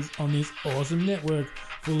shows on this awesome network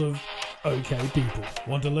full of okay people.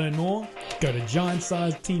 Want to learn more? Go to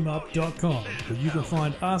giantsizeteamup.com, where you can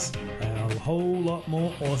find us and a whole lot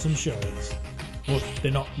more awesome shows. Well,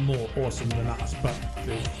 they're not more awesome than us, but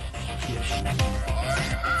they're... Yeah.